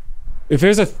laundry. If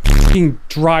there's a fucking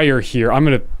dryer here, I'm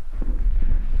gonna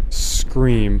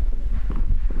scream.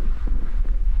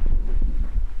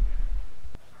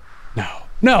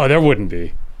 No, there wouldn't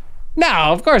be. No,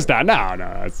 of course not.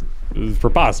 No, it's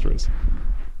preposterous.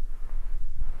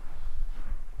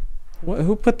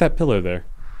 Who put that pillow there?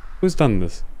 Who's done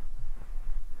this?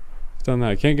 Done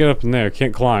that. I can't get up in there.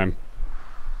 Can't climb.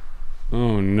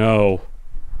 Oh no.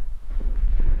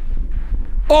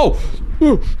 Oh!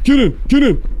 Oh! Get in! Get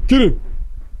in! Get in!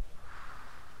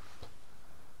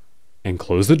 And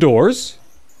close the doors.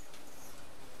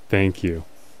 Thank you.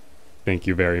 Thank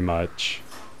you very much.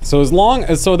 So as long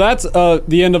as, so that's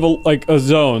the end of a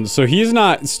zone. So he's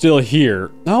not still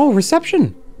here. Oh,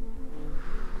 reception.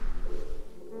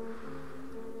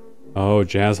 Oh,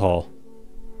 jazz hall.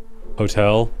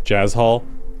 Hotel, jazz hall,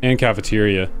 and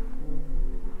cafeteria.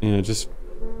 Yeah, it just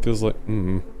feels like,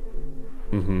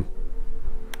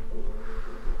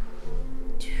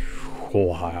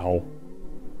 Wow.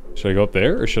 Should I go up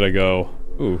there, or should I go...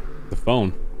 Ooh, the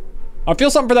phone. I feel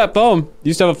something for that phone.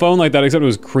 Used to have a phone like that, except it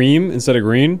was cream instead of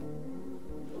green.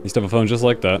 Used to have a phone just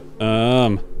like that.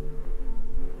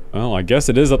 Well, I guess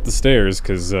it is up the stairs,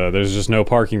 because there's just no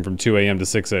parking from 2 a.m. to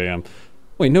 6 a.m.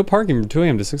 Wait, no parking from 2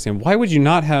 a.m. to 6 a.m. Why would you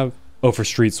not have... Oh, for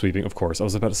street sweeping, of course. I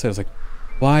was about to say, I was like,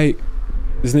 why...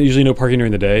 Isn't there usually no parking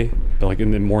during the day? But like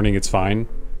in the morning, it's fine?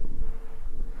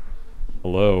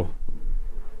 Hello.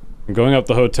 I'm going up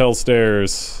the hotel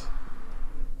stairs.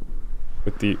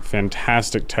 With the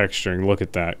fantastic texturing. Look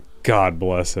at that. God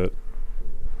bless it.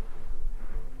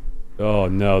 Oh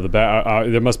no,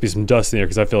 there must be some dust in the air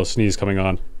because I feel a sneeze coming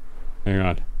on. Hang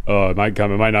on. Oh, it might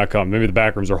come, it might not come. Maybe the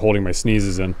backrooms are holding my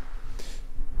sneezes in.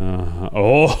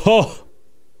 Oh!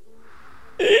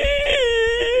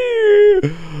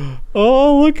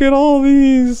 Oh, look at all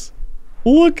these!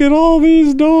 Look at all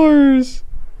these doors!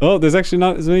 Oh, there's actually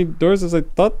not as many doors as I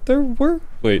thought there were.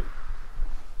 Wait.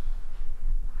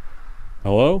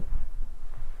 Hello?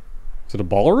 Is it a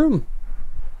ballroom?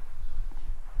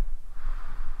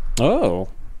 Oh.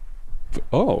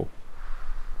 Oh.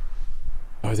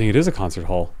 Oh, I think it is a concert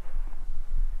hall.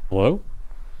 Hello?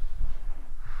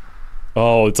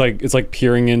 Oh, it's like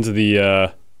peering into the,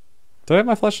 Did I have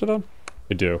my flashlight on?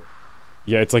 I do.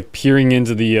 Yeah, it's like peering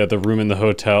into the room in the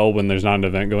hotel when there's not an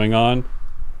event going on.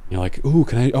 You're like, ooh,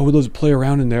 can I, would those play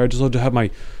around in there? I'd just love to have my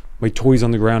toys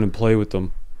on the ground and play with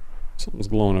them. Something's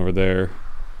glowing over there.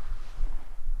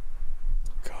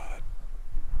 God.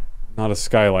 Not a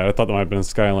skylight. I thought that might have been a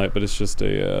skylight, but it's just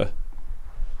a,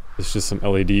 it's just some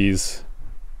LEDs.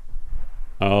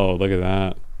 Oh, look at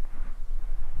that.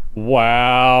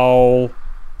 Wow.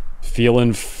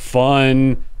 Feeling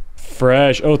fun.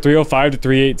 Fresh. Oh, 305 to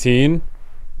 318.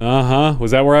 Uh-huh.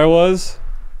 Was that where I was?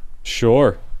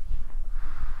 Sure.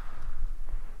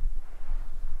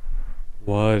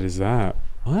 What is that?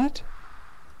 What?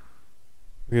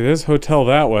 Okay, there's hotel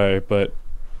that way, but...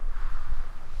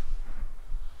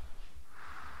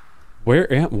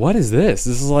 Where am... What is this?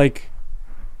 This is like...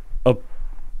 a...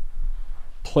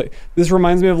 play... This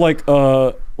reminds me of like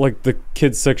the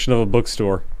kids section of a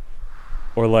bookstore.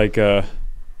 Or like,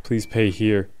 please pay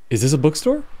here. Is this a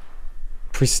bookstore?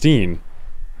 Pristine.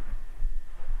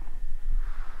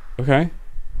 Okay.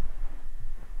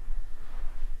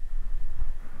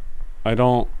 I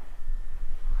don't...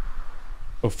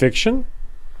 Oh, fiction?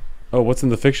 Oh, what's in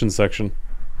the fiction section?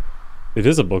 It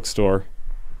is a bookstore.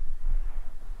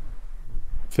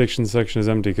 Fiction section is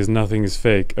empty because nothing is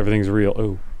fake. Everything's real.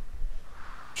 Oh.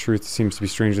 Truth seems to be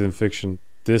stranger than fiction.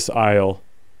 This aisle.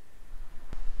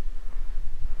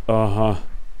 Uh-huh.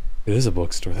 It is a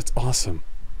bookstore. That's awesome.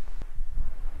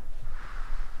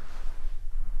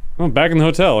 Oh, back in the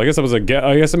hotel. I guess that was a...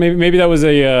 I guess maybe that was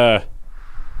a,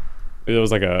 it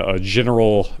was like a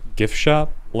general gift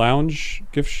shop? Lounge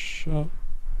gift shop?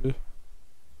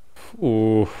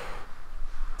 Ooh.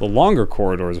 The longer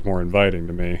corridor is more inviting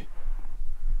to me.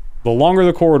 The longer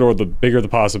the corridor, the bigger the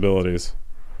possibilities.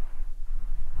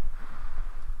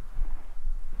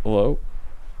 Hello?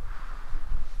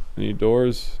 Any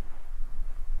doors?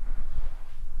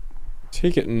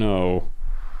 Take it, no.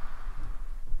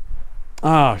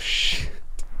 Ah, shit.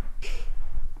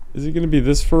 Is it gonna be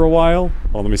this for a while?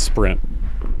 Oh, let me sprint.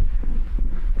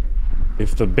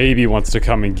 If the baby wants to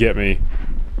come and get me,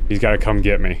 he's gotta come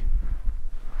get me.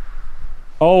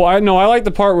 Oh, I know, I like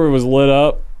the part where it was lit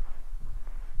up.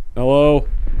 Hello?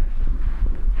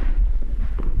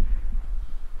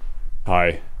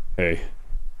 Hi. Hey.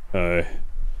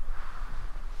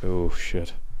 Oh,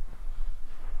 shit.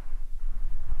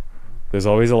 There's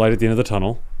always a light at the end of the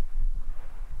tunnel.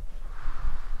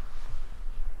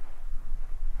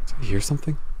 Did I hear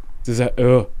something? Is that,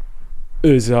 oh.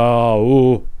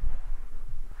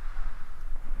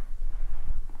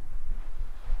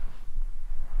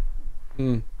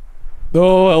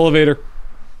 Oh, elevator.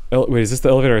 Wait, is this the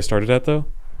elevator I started at, though?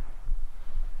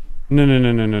 No,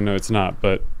 it's not,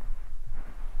 but...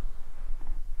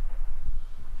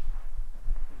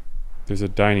 There's a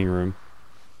dining room.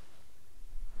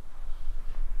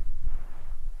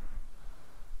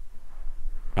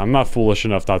 I'm not foolish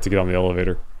enough not to get on the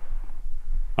elevator.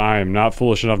 I am not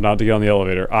foolish enough not to get on the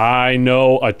elevator. I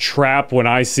know a trap when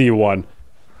I see one.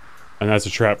 And that's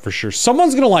a trap for sure.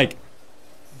 Someone's gonna, like,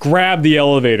 grab the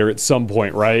elevator at some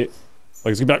point, right?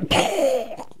 Like, it's gonna be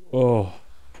like, oh.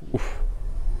 Oof.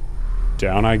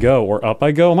 Down I go, or up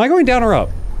I go. Am I going down or up?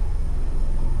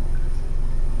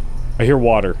 I hear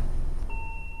water.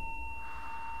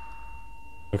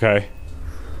 Okay.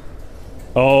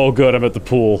 Oh, good, I'm at the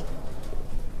pool.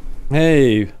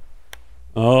 Hey.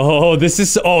 Oh,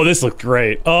 this looks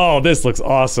great. Oh, this looks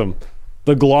awesome.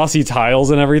 The glossy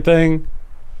tiles and everything.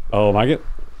 Oh, is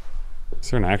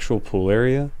there an actual pool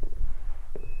area?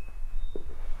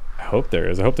 I hope there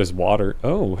is. I hope there's water.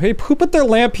 Oh, hey, who put their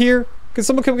lamp here? Can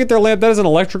someone come get their lamp? That is an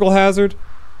electrical hazard,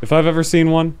 if I've ever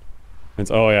seen one.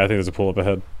 Oh yeah, I think there's a pool up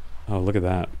ahead. Oh, look at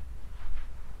that.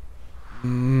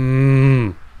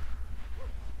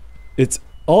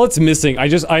 All it's missing.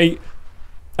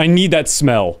 I need that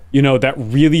smell. You know, that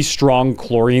really strong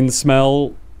chlorine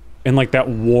smell, and like that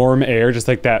warm air, just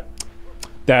like that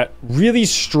really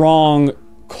strong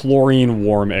chlorine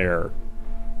warm air.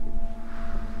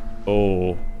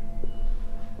 Oh.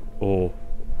 Oh.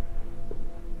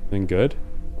 Anything good?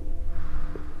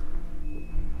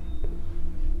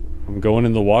 I'm going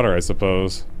in the water, I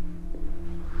suppose.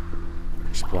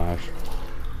 Splash.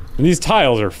 And these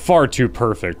tiles are far too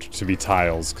perfect to be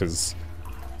tiles, because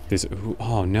these.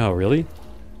 Oh no, really?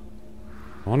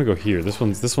 I want to go here. This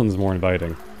one's more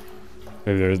inviting.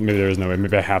 Maybe there is no way.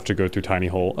 Maybe I have to go through tiny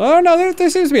hole. Oh no, there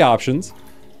seems to be options.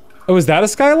 Oh, is that a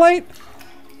skylight?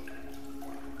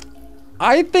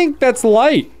 I think that's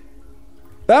light.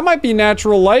 That might be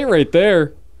natural light right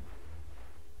there.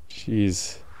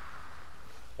 Jeez.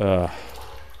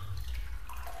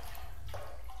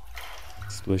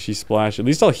 Splishy splash. At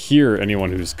least I'll hear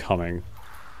anyone who's coming.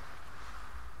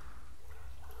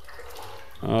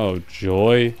 Oh,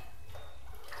 joy.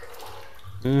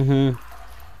 Yeah,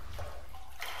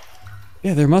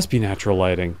 there must be natural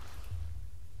lighting.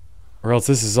 Or else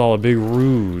this is all a big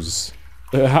ruse.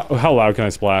 How loud can I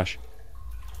splash?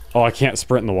 Oh, I can't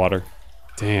sprint in the water.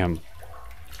 Damn.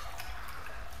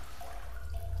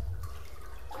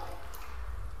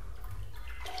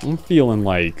 I'm feeling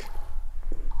like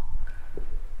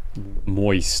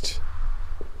moist.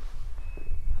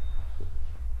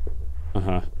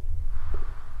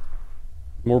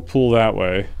 More pool that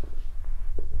way.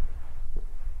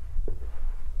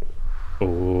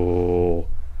 Oh.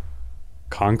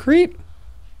 Concrete?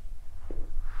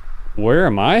 Where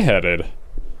am I headed?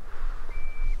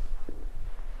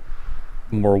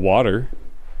 More water.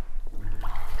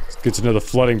 It's good to know the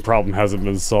flooding problem hasn't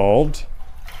been solved.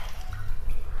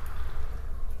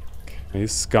 Okay,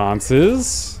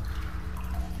 sconces.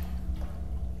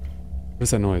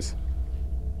 What's that noise?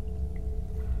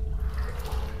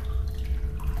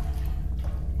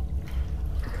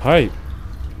 Pipe.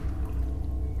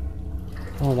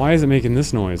 Oh, why is it making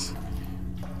this noise?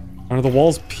 Are the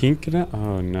walls pink now?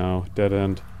 Oh no, dead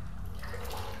end.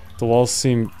 The walls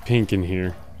seem pink in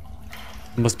here.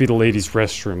 It must be the ladies'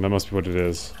 restroom. That must be what it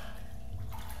is.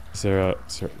 Is there a...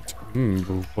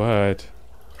 what?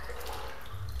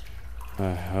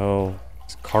 The hell?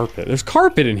 It's carpet. There's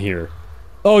carpet in here!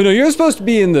 Oh no, you're supposed to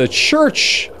be in the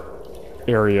church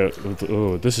area.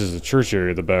 Oh, this is the church area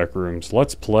of the back rooms.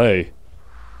 Let's play.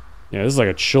 Yeah, this is like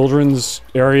a children's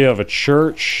area of a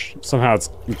church. Somehow it's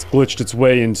glitched its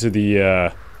way into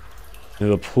the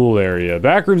pool area.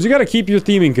 Backrooms, you gotta keep your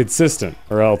theming consistent,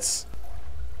 or else...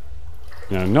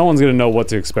 You know, no one's gonna know what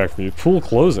to expect from you. Pool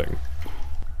closing.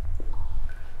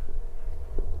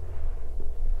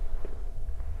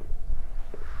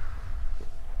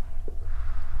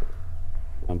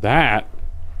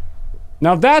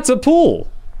 Now that's a pool!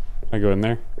 Can I go in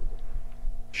there?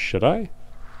 Should I?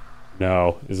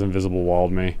 No, it's invisible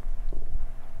walled me.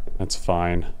 That's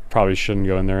fine. Probably shouldn't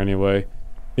go in there anyway.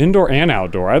 Indoor and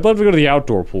outdoor. I'd love to go to the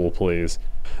outdoor pool, please.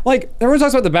 Like, everyone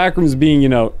talks about the backrooms being, you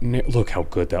know, look how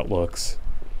good that looks.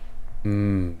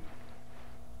 Like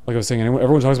I was saying,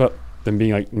 everyone talks about them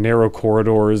being like narrow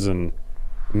corridors and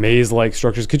maze-like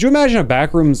structures. Could you imagine a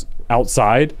backrooms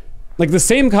outside? Like the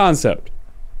same concept,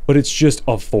 but it's just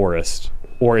a forest.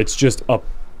 Or it's just a,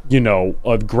 you know,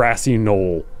 a grassy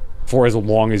knoll for as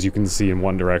long as you can see in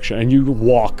one direction. And you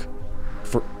walk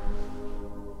for...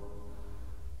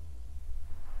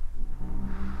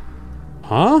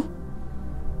 Huh?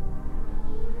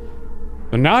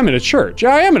 And now I'm in a church.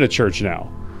 Yeah, I am in a church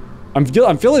now. I'm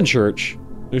feeling church.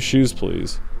 No shoes,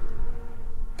 please.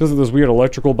 Because of those weird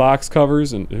electrical box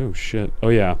covers and... Oh, shit. Oh,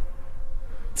 yeah.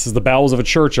 This is the bowels of a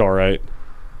church, alright.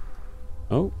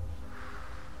 Oh.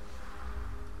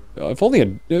 If only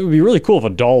it would be really cool if a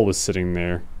doll was sitting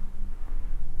there.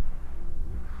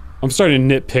 I'm starting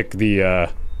to nitpick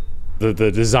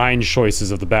the design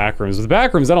choices of the Backrooms. The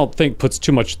Backrooms, I don't think, puts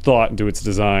too much thought into its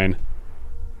design.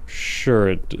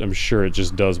 I'm sure it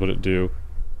just does what it do.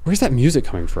 Where's that music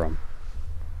coming from?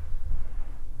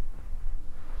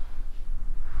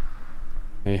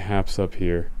 Mayhaps up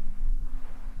here.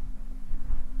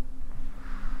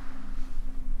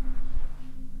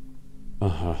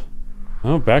 Uh-huh.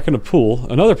 Oh, back in the pool.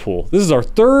 Another pool. This is our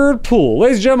third pool.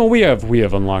 Ladies and gentlemen, we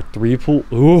have unlocked 3 pool.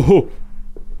 Ooh.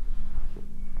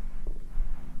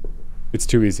 It's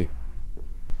too easy.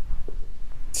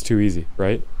 It's too easy,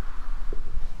 right?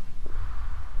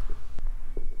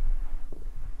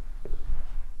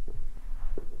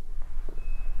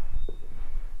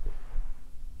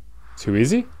 Too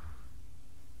easy?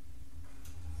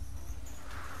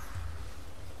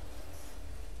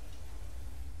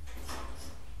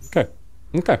 Okay.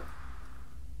 Okay.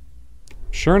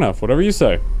 Sure enough, whatever you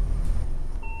say.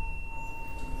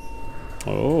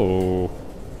 Oh.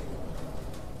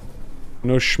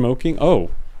 No smoking?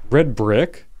 Oh. Red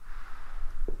brick?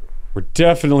 We're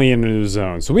definitely in a new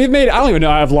zone. So we've made- I don't even know,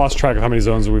 I've lost track of how many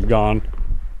zones we've gone.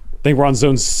 I think we're on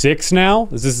zone 6 now?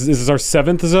 Is this our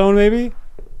 7th zone, maybe?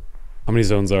 How many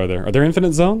zones are there? Are there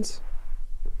infinite zones?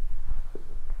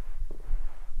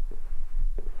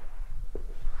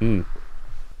 Hmm.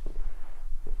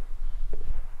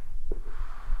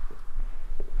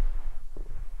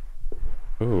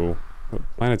 Ooh.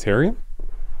 Planetarium?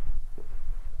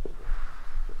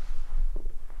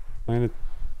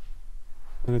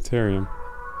 Planetarium.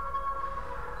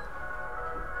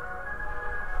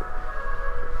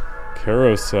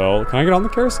 Carousel. Can I get on the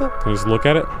carousel? Can I just look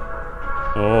at it?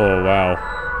 Oh, wow.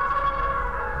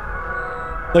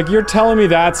 Like, you're telling me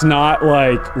that's not,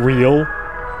 like, real?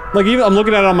 Like, even- I'm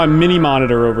looking at it on my mini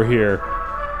monitor over here.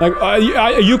 Like,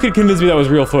 you could convince me that was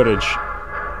real footage.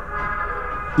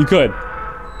 You could.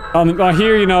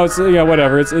 Here, you know, it's, yeah,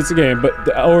 whatever, it's a game, but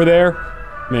over there,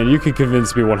 man, you could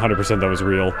convince me 100% that was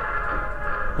real.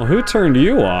 Well, who turned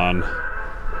you on?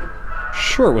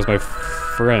 Sure, it was my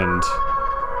friend.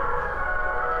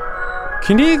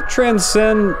 Can he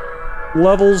transcend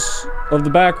levels of the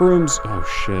Backrooms? Oh,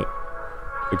 shit.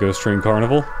 The Ghost Train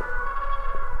Carnival?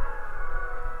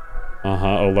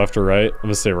 Uh-huh, oh, left or right? I'm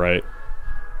gonna say right.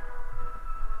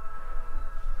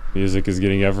 Music is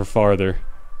getting ever farther.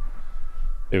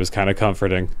 It was kind of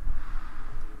comforting.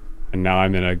 And now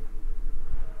I'm in a...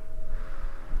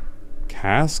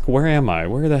 cask? Where am I?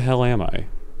 Where the hell am I?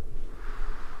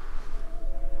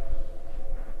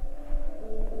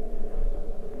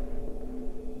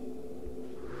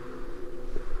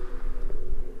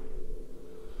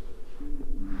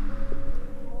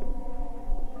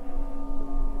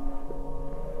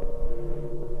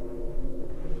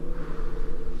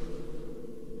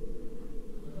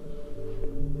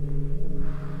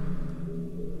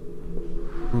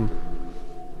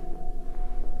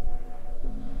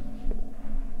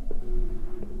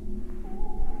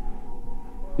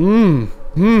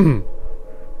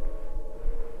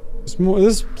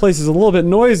 This place is a little bit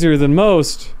noisier than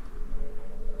most.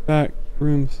 Back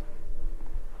rooms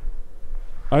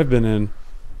I've been in.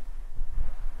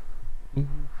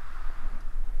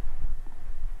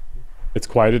 It's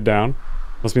quieted down.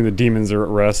 Must mean the demons are at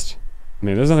rest. I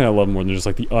mean, there's nothing I love more than just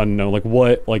like the unknown. Like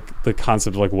what, like the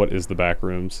concept of like what is the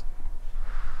Backrooms.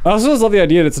 I also just love the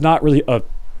idea that it's not really a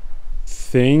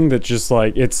thing that just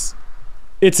like it's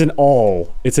an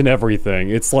all. It's an everything.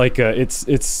 It's like a, it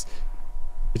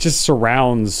just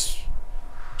surrounds,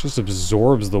 just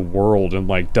absorbs the world and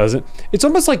like doesn't, it's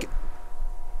almost like,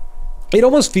 it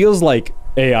almost feels like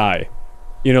AI.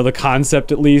 You know, the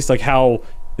concept at least, like how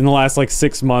in the last like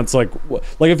 6 months, like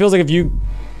it feels like if you,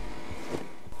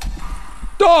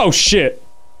 oh shit!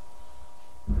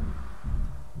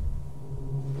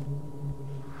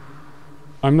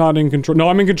 I'm not in control. No,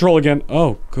 I'm in control again.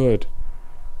 Oh, good.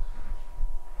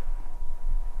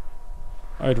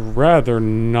 I'd rather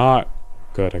not.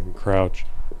 Good, I can crouch.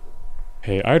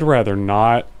 Hey, I'd rather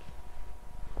not.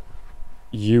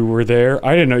 You were there?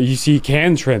 I didn't know. You see, he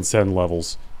can transcend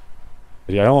levels.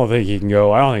 But yeah, I don't think he can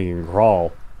go. I don't think he can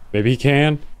crawl. Maybe he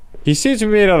can? He seems to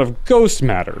be made out of ghost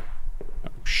matter. Oh,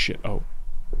 shit. Oh.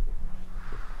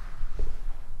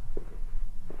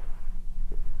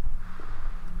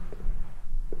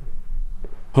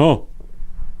 Huh.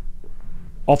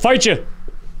 I'll fight you!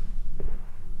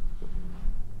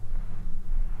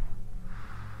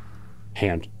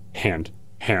 Hand.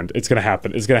 It's gonna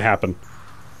happen. It's gonna happen.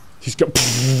 He's gonna...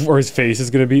 Or his face is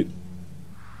gonna be...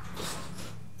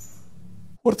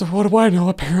 What do I know,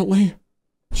 apparently?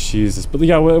 Jesus. But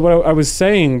yeah, what I was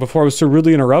saying before I was so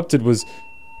rudely interrupted was...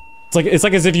 It's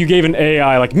like as if you gave an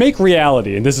AI, like, make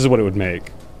reality, and this is what it would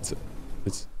make.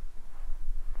 It's...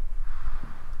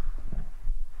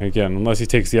 Again, unless he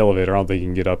takes the elevator, I don't think he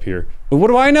can get up here. But what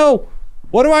do I know?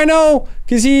 What do I know?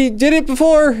 Because he did it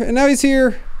before, and now he's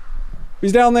here.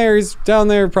 He's down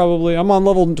there, probably. I'm on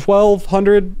level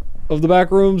 1200 of the back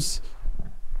rooms.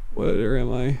 Where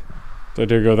am I? Do I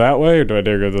dare go that way, or do I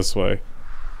dare go this way?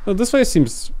 Oh, this way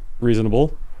seems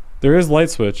reasonable. There is light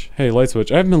switch. Hey, light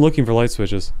switch. I haven't been looking for light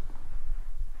switches.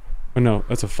 Oh no,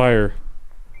 that's a fire.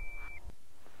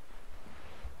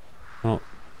 Oh.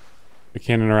 I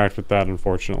can't interact with that,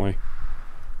 unfortunately.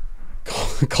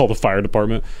 Call the fire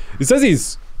department. He says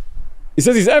he's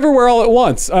everywhere all at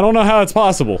once. I don't know how it's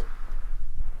possible.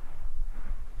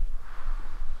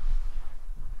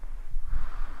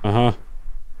 Uh-huh.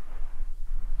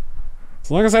 As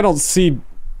long as I don't see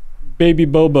baby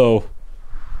Bobo,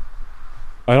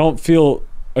 I feel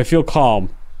calm.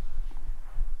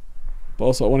 But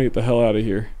also I want to get the hell out of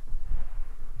here.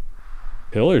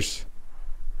 Pillars.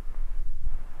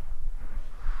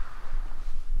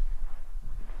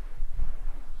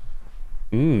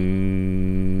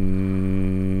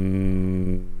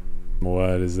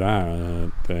 What is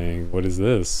that thing? What is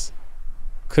this?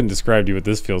 Couldn't describe to you what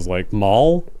this feels like.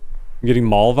 Mall? I'm getting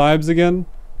mall vibes again?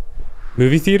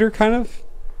 Movie theater, kind of?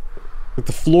 Like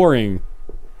the flooring.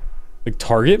 Like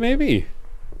Target, maybe?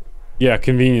 Yeah,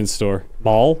 convenience store.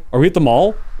 Mall? Are we at the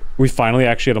mall? Are we finally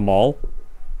actually at a mall?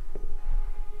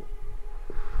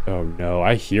 Oh no,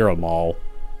 I hear a mall.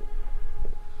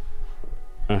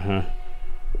 Uh-huh.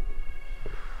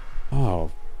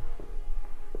 Oh.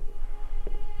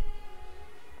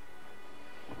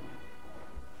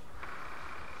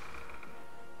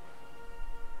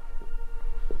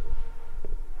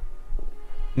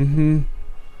 Mm-hmm.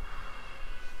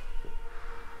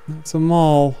 That's a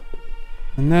mall.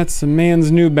 And that's a man's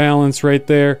New Balance right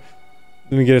there.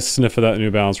 Let me get a sniff of that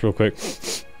New Balance real quick.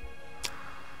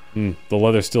 The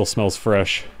leather still smells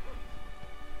fresh.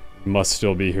 It must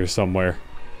still be here somewhere.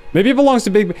 Maybe it belongs to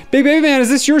Big Baby Man, is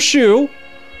this your shoe?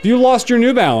 Have you lost your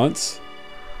New Balance?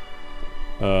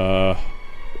 A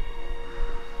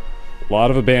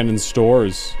lot of abandoned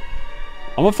stores.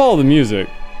 I'm gonna follow the music.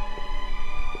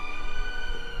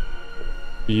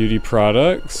 Beauty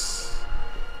products.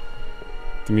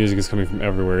 The music is coming from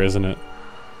everywhere, isn't it?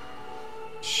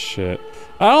 Shit.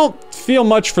 I don't feel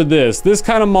much for this. This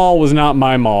kind of mall was not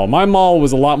my mall. My mall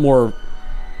was a lot more,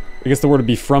 I guess the word would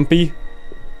be frumpy.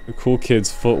 The cool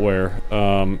kids footwear.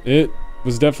 It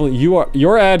was definitely,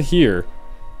 your ad here.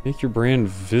 Make your brand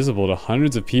visible to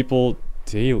hundreds of people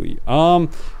daily.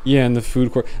 Yeah, in the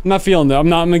food court. I'm not feeling that.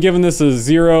 I'm giving this a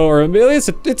 0 or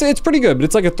it's pretty good, but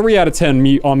it's like a 3 out of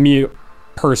 10 on me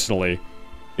personally.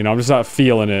 You know, I'm just not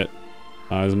feeling it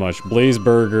as much. Blaze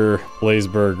Burger,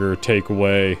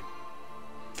 takeaway,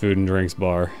 food and drinks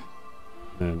bar,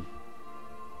 and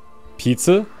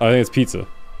pizza. I think it's pizza.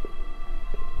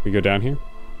 We go down here.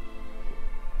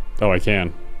 Oh, I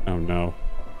can. Oh no.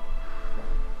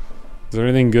 Is there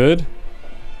anything good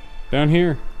down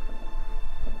here?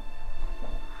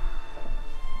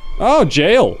 Oh,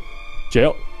 jail.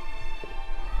 Jail.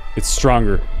 It's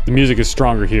stronger. The music is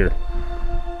stronger here.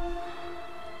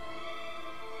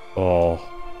 Oh.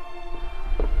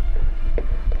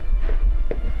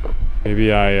 Maybe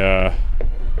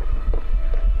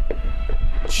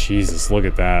Jesus, look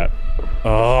at that.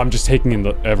 Oh, I'm just taking in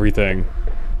everything.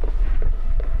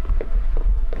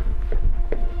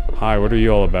 Hi, what are you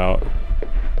all about?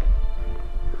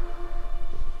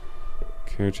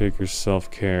 Caretaker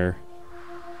self-care.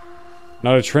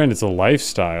 Not a trend, it's a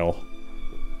lifestyle.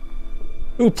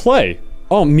 Ooh, play.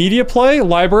 Oh, media play,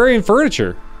 library, and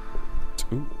furniture.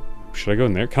 Ooh, should I go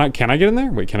in there? Can I get in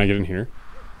there? Wait, can I get in here?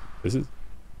 This is...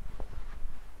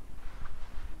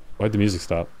 Why'd the music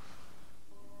stop?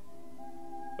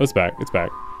 Oh, it's back. It's back.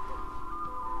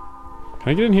 Can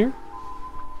I get in here?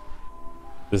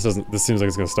 This seems like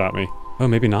it's gonna stop me. Oh,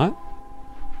 maybe not?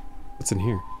 What's in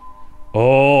here?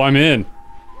 Oh, I'm in.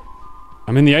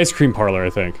 I'm in the ice cream parlor, I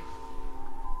think.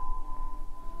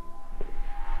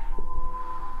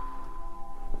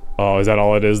 Oh, is that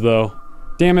all it is, though?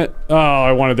 Damn it. Oh,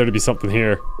 I wanted there to be something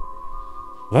here.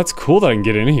 Well, that's cool that I can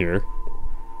get in here.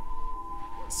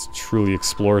 It's truly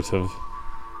explorative.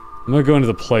 I'm gonna go into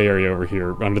the play area over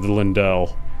here, under the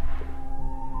Lindell.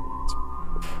 It's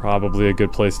probably a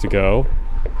good place to go.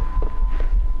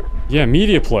 Yeah,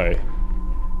 media play.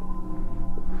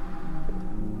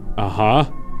 Uh-huh.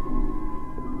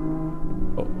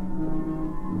 Oh.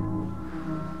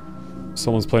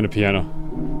 Someone's playing a piano.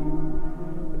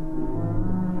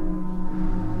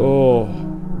 Oh.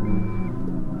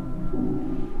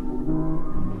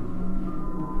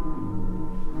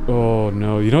 Oh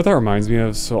no, you know what that reminds me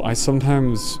of? So I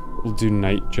sometimes will do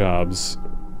night jobs.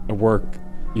 I work,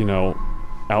 you know,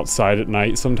 outside at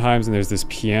night sometimes, and there's this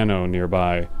piano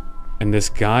nearby. And this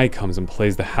guy comes and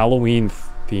plays the Halloween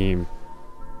theme.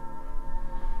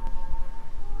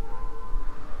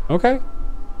 Okay.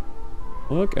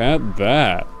 Look at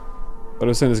that. But I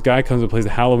was saying this guy comes and plays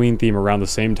the Halloween theme around the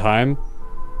same time.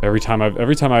 Every time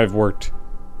I've worked,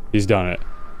 he's done it.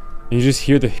 And you just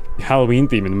hear the Halloween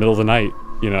theme in the middle of the night,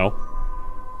 you know?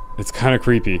 It's kind of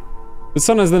creepy. But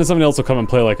sometimes then somebody else will come and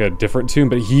play like a different tune,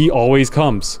 but he always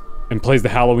comes and plays the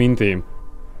Halloween theme.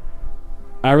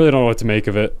 I really don't know what to make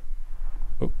of it.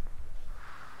 Oh.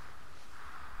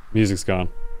 Music's gone.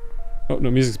 Oh,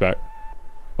 no, music's back.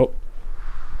 Oh.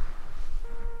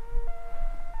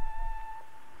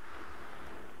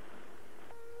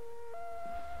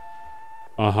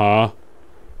 Uh-huh.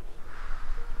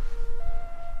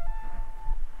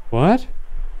 What?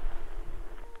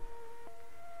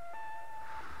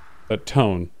 That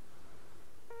tone.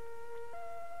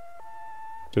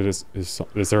 Is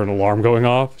there an alarm going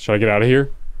off? Should I get out of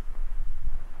here?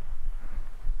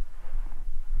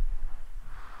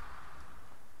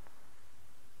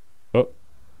 Oh.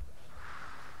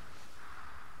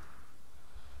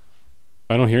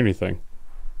 I don't hear anything.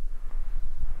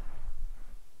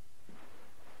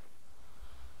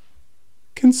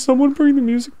 Can someone bring the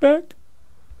music back?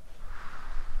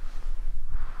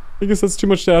 I guess that's too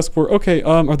much to ask for. Okay,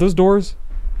 are those doors?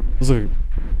 Those are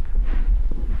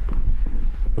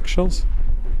bookshelves?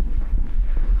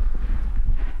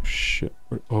 Shit.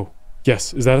 Oh.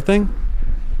 Yes. Is that a thing?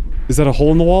 Is that a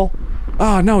hole in the wall?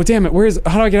 Ah, no, damn it.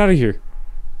 How do I get out of here?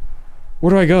 Where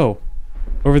do I go?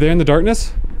 Over there in the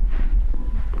darkness?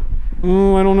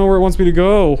 Oh, I don't know where it wants me to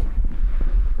go.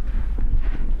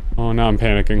 Oh, now I'm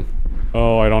panicking.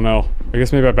 Oh, I don't know. I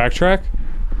guess maybe I backtrack?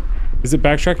 Is it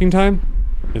backtracking time?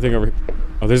 Anything over here?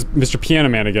 Oh, there's Mr. Piano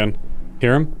Man again.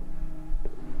 Hear him?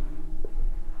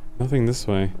 Nothing this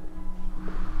way.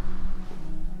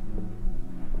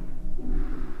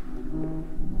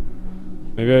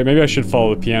 Maybe I should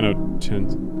follow the piano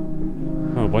tunes.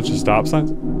 Oh, a bunch of stop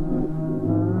signs?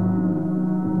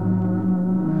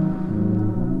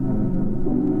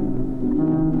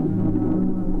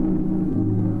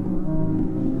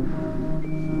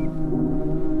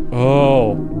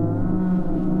 Oh.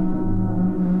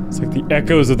 It's like the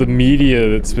echoes of the media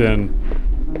that's been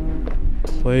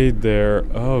played there.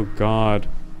 Oh god.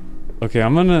 Okay,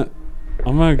 I'm gonna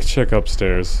check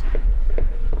upstairs.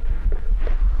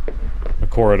 A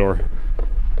corridor.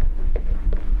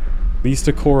 At least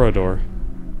a corridor.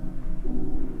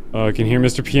 Oh, I can hear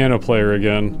Mr. Piano Player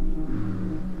again.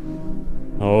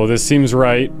 Oh, this seems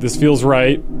right. This feels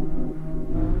right.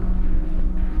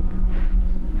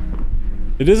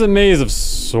 It is a maze of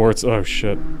sorts. Oh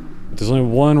shit. But there's only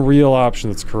one real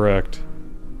option that's correct.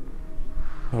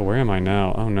 Oh, where am I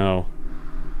now? Oh no.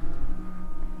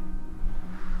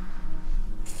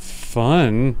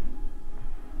 Fun.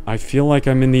 I feel like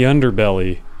I'm in the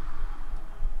underbelly.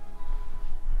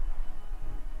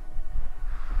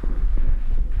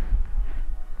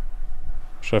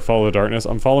 Should I follow the darkness?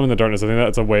 I'm following the darkness. I think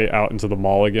that's a way out into the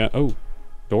mall again. Oh,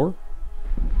 door?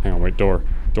 Hang on, wait, door.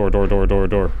 Door.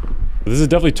 This is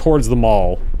definitely towards the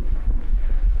mall.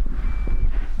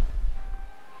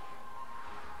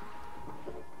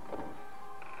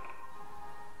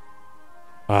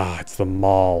 Ah, it's the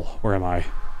mall. Where am I?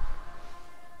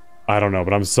 I don't know,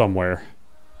 but I'm somewhere.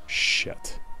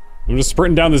 Shit. I'm just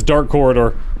sprinting down this dark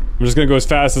corridor. I'm just gonna go as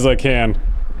fast as I can.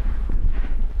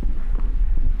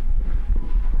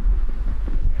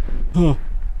 Huh.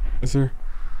 Is there...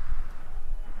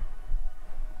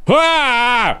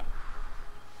 Ah!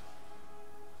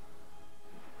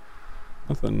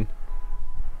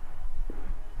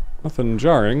 Nothing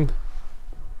jarring.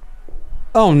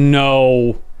 Oh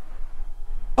no!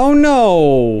 Oh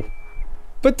no!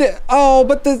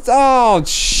 Oh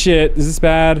shit, is this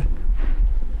bad?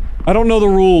 I don't know the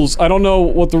rules. I don't know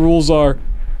what the rules are.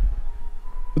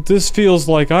 But this feels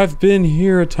like I've been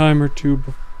here a time or two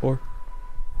before.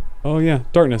 Oh yeah,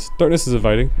 darkness. Darkness is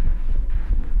inviting.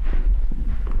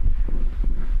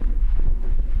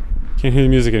 Can't hear the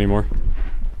music anymore.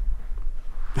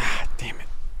 Ah, damn it.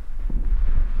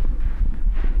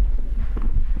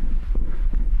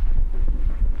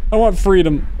 I want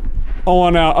freedom. I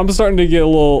want out. I'm starting to get a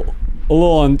little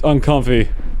uncomfy.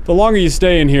 The longer you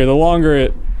stay in here, the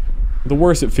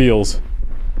worse it feels.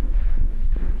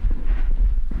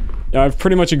 Yeah, I've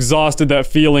pretty much exhausted that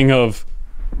feeling of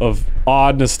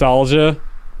odd nostalgia.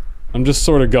 I'm just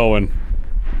sort of going.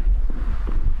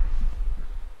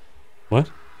 What?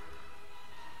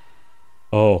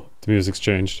 Oh, the music's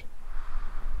changed.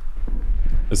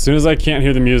 As soon as I can't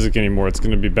hear the music anymore, it's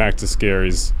gonna be back to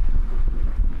scaries.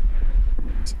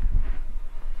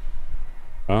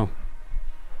 Oh.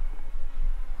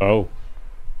 Oh.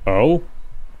 Oh?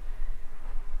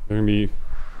 There gonna be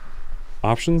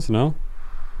options? No?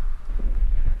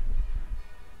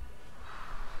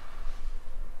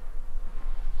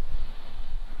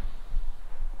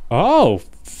 Oh,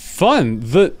 fun.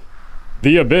 The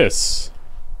abyss.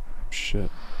 Shit.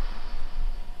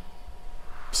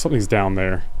 Something's down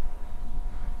there.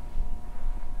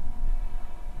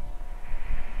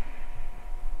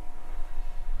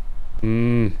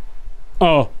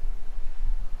 Oh.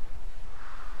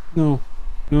 No.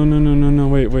 No, no, no, no, no,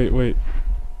 wait, wait, wait.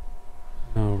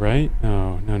 No, right?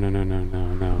 No, no, no, no, no,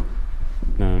 no, no.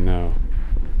 No, no.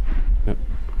 No.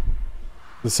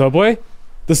 The subway?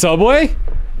 The subway?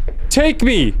 Take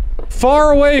me!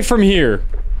 Far away from here!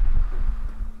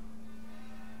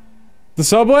 The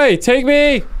subway! Take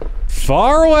me!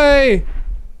 Far away!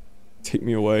 Take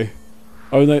me away.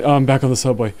 Oh, I'm back on the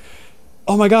subway.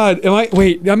 Oh my god, am I-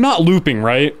 wait, I'm not looping,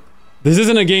 right? This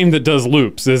isn't a game that does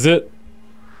loops, is it?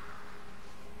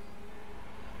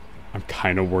 I'm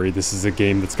kinda worried this is a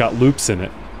game that's got loops in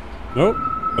it. Nope.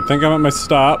 I think I'm at my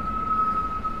stop.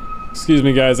 Excuse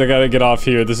me guys, I gotta get off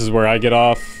here. This is where I get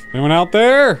off. Anyone out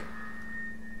there?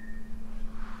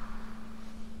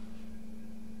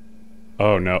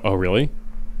 Oh no, oh really?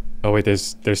 Oh wait,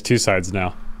 there's two sides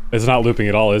now. It's not looping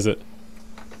at all, is it?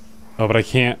 Oh, but I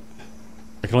can't.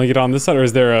 I can only get on this side, or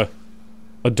is there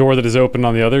a door that is open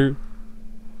on the other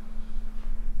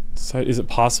side? Is it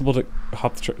possible to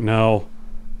hop the no.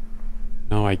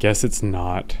 No, I guess it's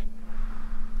not.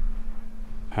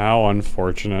 How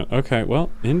unfortunate. Okay,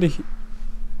 well, into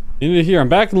here. I'm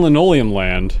back in Linoleum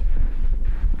Land.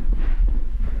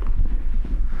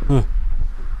 Huh.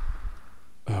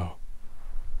 Oh.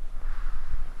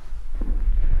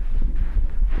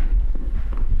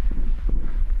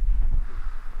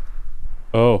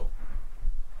 Oh.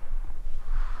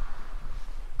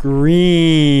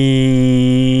 Green.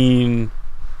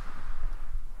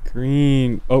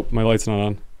 Green. Oh, my light's not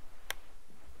on.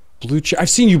 Blue chair. I've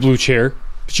seen you, blue chair.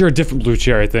 But you're a different blue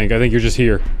chair, I think. I think you're just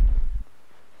here.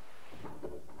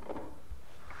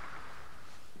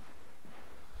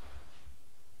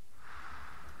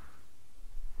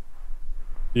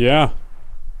 Yeah.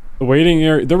 The waiting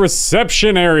area. The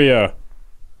reception area.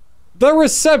 The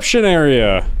reception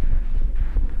area.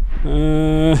 I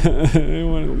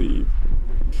want to leave.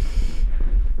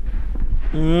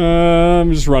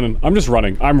 I'm just running. I'm just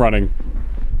running. I'm running.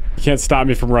 You can't stop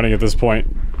me from running at this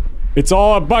point. It's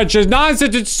all a bunch of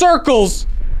nonsense. It's circles.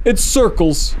 It's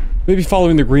circles. Maybe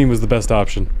following the green was the best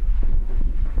option.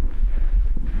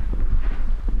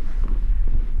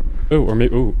 Oh, or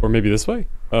maybe this way?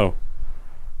 Oh.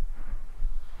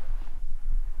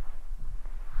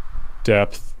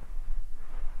 Depth.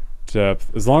 Depth.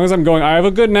 As long as I'm going, I have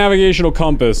a good navigational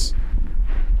compass.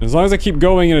 As long as I keep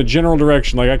going in a general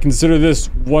direction, like I consider this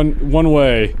one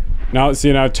way. Now,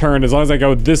 see, now turn. As long as I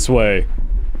go this way.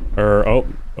 Or,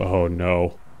 oh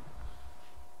no.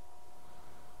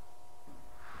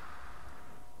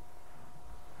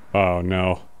 Oh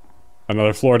no.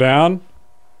 Another floor down?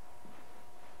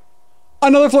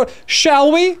 Another floor.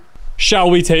 Shall we?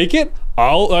 Shall we take it?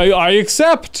 I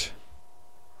accept.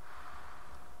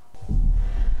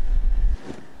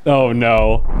 Oh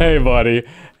no. Hey buddy.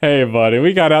 Hey buddy.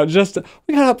 We got up just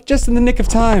in the nick of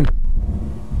time.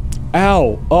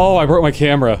 Ow. Oh, I broke my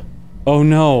camera. Oh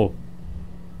no.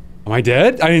 Am I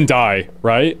dead? I didn't die,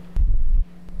 right?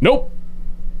 Nope.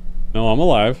 No, I'm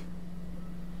alive.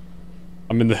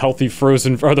 I'm in the healthy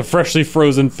frozen, or the freshly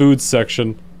frozen foods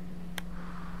section.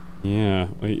 Yeah.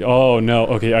 Oh no.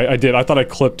 Okay, I did. I thought I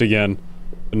clipped again.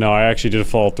 But no, I actually did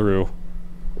fall through.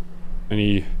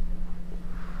 Any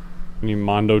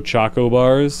Mondo Choco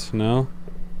bars? No?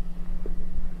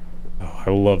 Oh,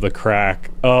 I love the crack.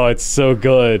 Oh, it's so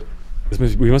good.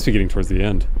 We must be getting towards the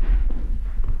end.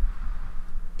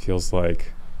 Feels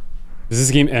like... Does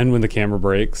this game end when the camera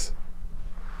breaks?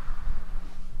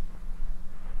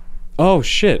 Oh,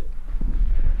 shit.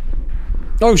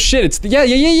 Oh, shit, it's the... Yeah.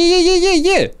 Yeah,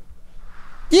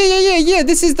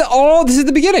 this is the... Oh, this is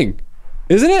the beginning.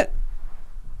 Isn't it?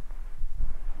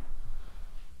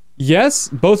 Yes,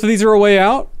 both of these are a way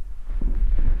out.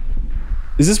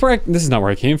 Is this where this is not where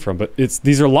I came from, but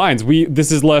these are lines.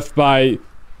 This is left by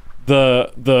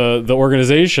the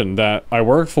organization that I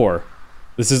work for.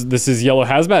 This is yellow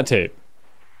hazmat tape.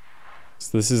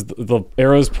 So this is the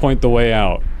arrows point the way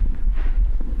out.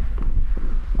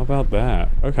 How about that?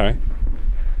 Okay.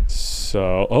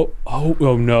 So,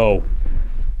 oh no.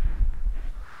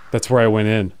 That's where I went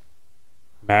in.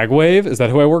 Magwave? Is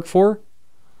that who I work for?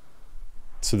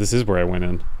 So this is where I went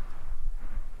in.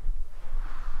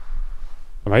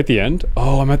 Am I at the end?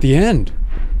 Oh, I'm at the end.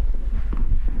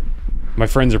 My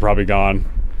friends are probably gone.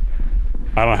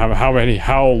 I don't have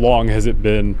how long has it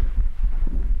been?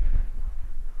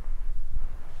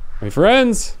 My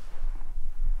friends?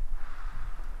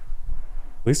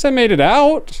 At least I made it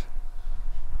out.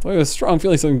 I have a strong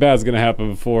feeling something bad's gonna happen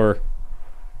before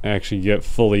I actually get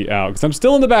fully out. Because I'm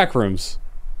still in the back rooms.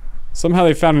 Somehow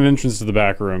they found an entrance to the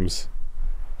back rooms.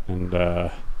 And,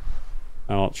 I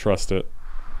don't trust it.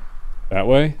 That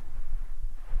way?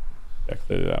 Yeah,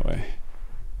 clearly that way.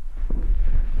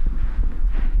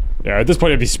 Yeah, at this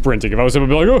point I'd be sprinting. If I was him, I'd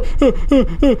be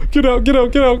like, get out, get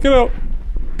out, get out, get out.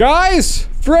 Guys!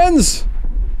 Friends!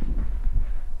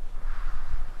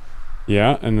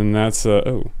 Yeah, and then that's,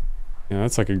 oh. Yeah,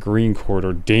 that's like a green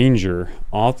corridor. Danger.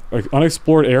 Like,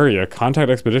 unexplored area. Contact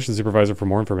expedition supervisor for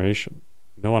more information.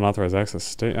 No unauthorized access.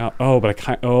 Stay out. Oh, but I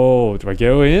can't. Oh, do I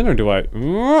go in or do I?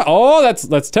 Oh,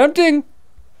 that's tempting.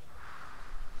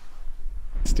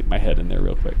 Stick my head in there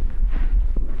real quick.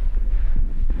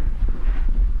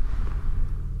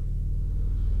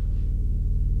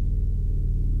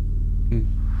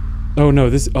 Oh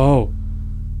no, this. Oh,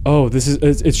 this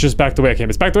is. It's just back the way I came.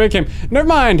 It's back the way I came. Never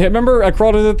mind. Remember, I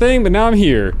crawled into the thing, but now I'm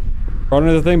here. Crawled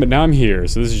into the thing, but now I'm here.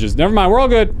 So this is just. Never mind. We're all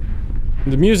good.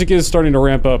 The music is starting to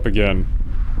ramp up again.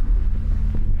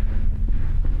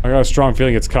 I got a strong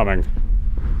feeling it's coming.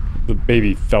 The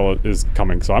baby fella is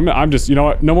coming, so I'm just, you know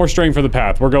what? No more straying from the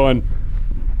path. We're going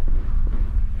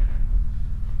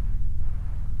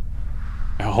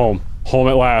home. Home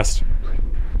at last.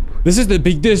 This is the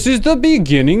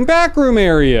beginning backroom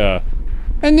area.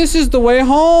 And this is the way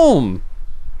home.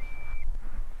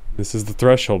 This is the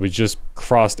threshold. We just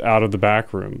crossed out of the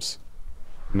backrooms.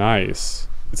 Nice.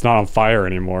 It's not on fire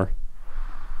anymore.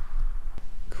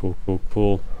 Cool, cool,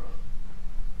 cool.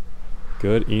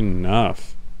 Good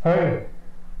enough. Hey!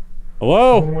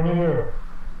 Hello? Anyone in here?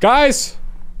 Guys!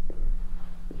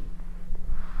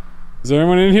 Is there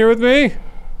anyone in here with me?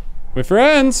 My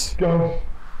friends?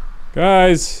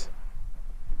 Guys!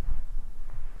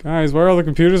 Guys, why are all the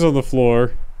computers on the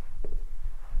floor?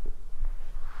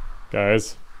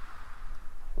 Guys?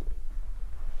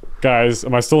 Guys,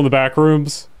 am I still in the back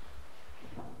rooms?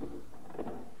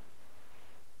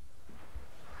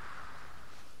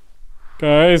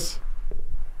 Guys?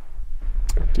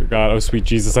 Dear God, oh sweet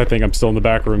Jesus, I think I'm still in the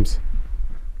back rooms.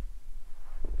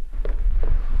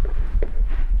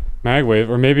 Magwave,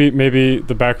 or maybe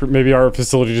the back, maybe our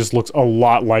facility just looks a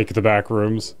lot like the back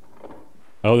rooms.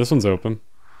 Oh, this one's open.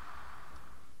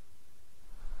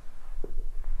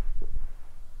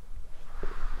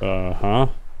 Uh-huh.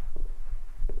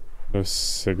 No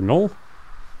signal?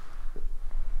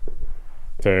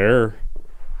 Fair.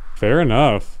 Fair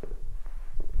enough.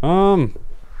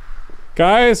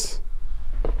 Guys?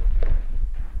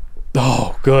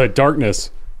 Oh, good.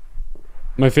 Darkness.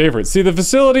 My favorite. See, the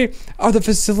facility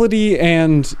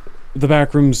and the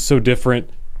back rooms so different.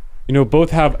 You know, both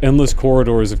have endless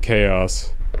corridors of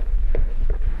chaos.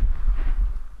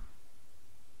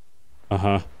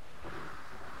 Uh-huh.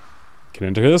 Get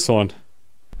into this one.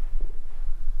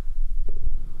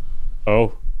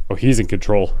 Oh. Oh, he's in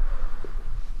control.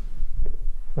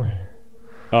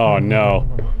 Oh, no.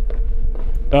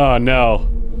 Oh, no.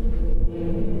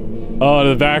 Oh,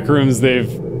 the back rooms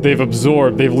they've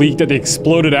absorbed. They've leaked it. They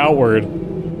exploded outward.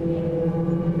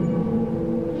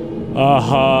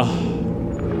 Uh-huh.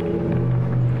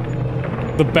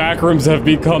 The back rooms have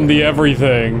become the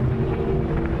everything.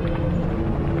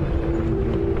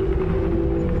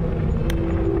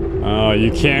 Oh,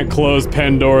 you can't close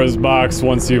Pandora's box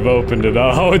once you've opened it.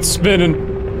 Oh, it's spinning.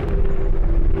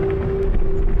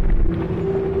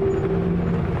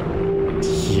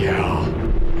 Yeah.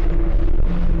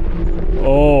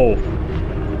 Oh.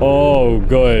 Oh,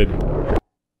 good.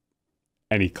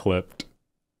 And he clipped.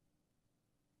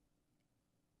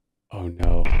 Oh,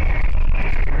 no.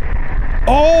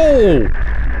 Oh!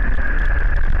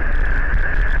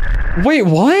 Wait,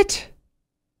 what?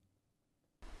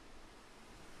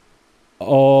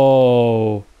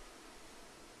 Oh.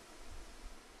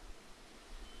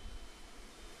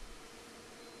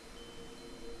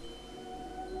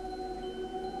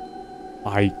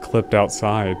 I clipped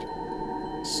outside.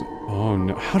 So, oh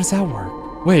no, how does that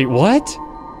work? Wait, what?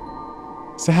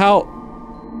 So how...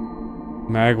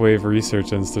 Magwave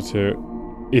Research Institute.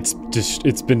 It's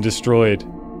been destroyed.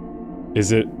 Is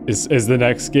the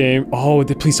next game? Oh,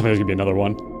 please tell me there's gonna be another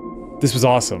one. This was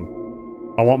awesome.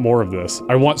 I want more of this.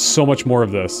 I want so much more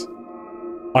of this.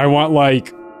 I want,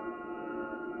 like...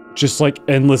 just, like,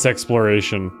 endless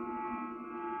exploration.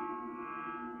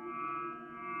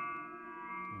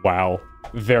 Wow.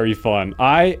 Very fun.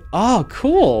 Oh,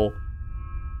 cool.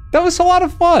 That was a lot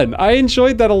of fun. I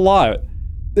enjoyed that a lot.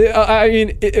 I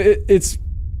mean, it's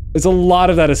a lot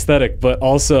of that aesthetic, but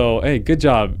also, hey, good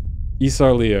job,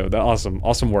 Isar Leo. That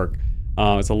awesome work.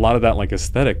 It's a lot of that like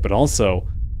aesthetic, but also,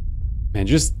 man,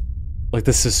 just like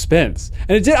the suspense.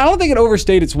 And I don't think it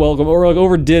overstayed its welcome or like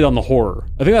overdid on the horror.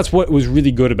 I think that's what was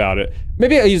really good about it.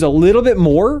 Maybe I used a little bit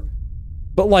more,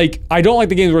 but like, I don't like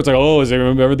the games where it's like, oh, is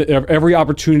there every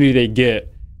opportunity they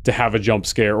get to have a jump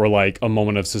scare or like a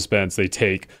moment of suspense they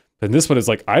take. And this one is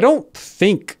like, I don't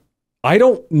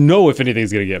know if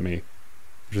anything's gonna get me,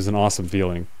 which is an awesome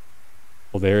feeling.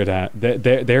 Well, there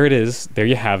it is. There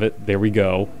you have it. There we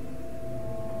go.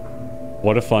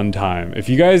 What a fun time. If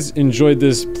you guys enjoyed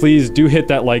this, please do hit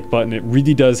that like button. It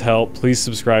really does help. Please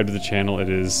subscribe to the channel. It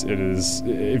is,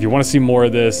 if you want to see more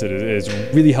of this, it is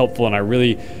really helpful, and I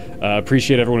really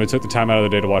appreciate everyone who took the time out of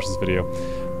their day to watch this video.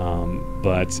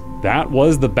 But that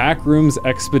was the Backrooms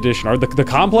expedition, or the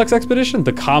complex expedition?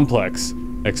 The complex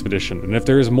expedition. And if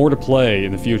there is more to play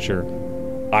in the future,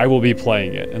 I will be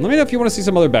playing it. And let me know if you want to see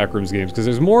some other Backrooms games, because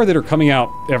there's more that are coming out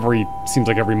seems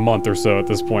like every month or so at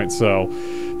this point. So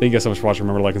thank you guys so much for watching.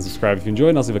 Remember to like and subscribe if you enjoyed,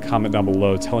 and also leave a comment down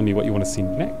below telling me what you want to see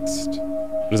next.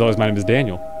 But as always, my name is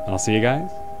Daniel, and I'll see you guys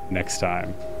next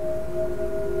time.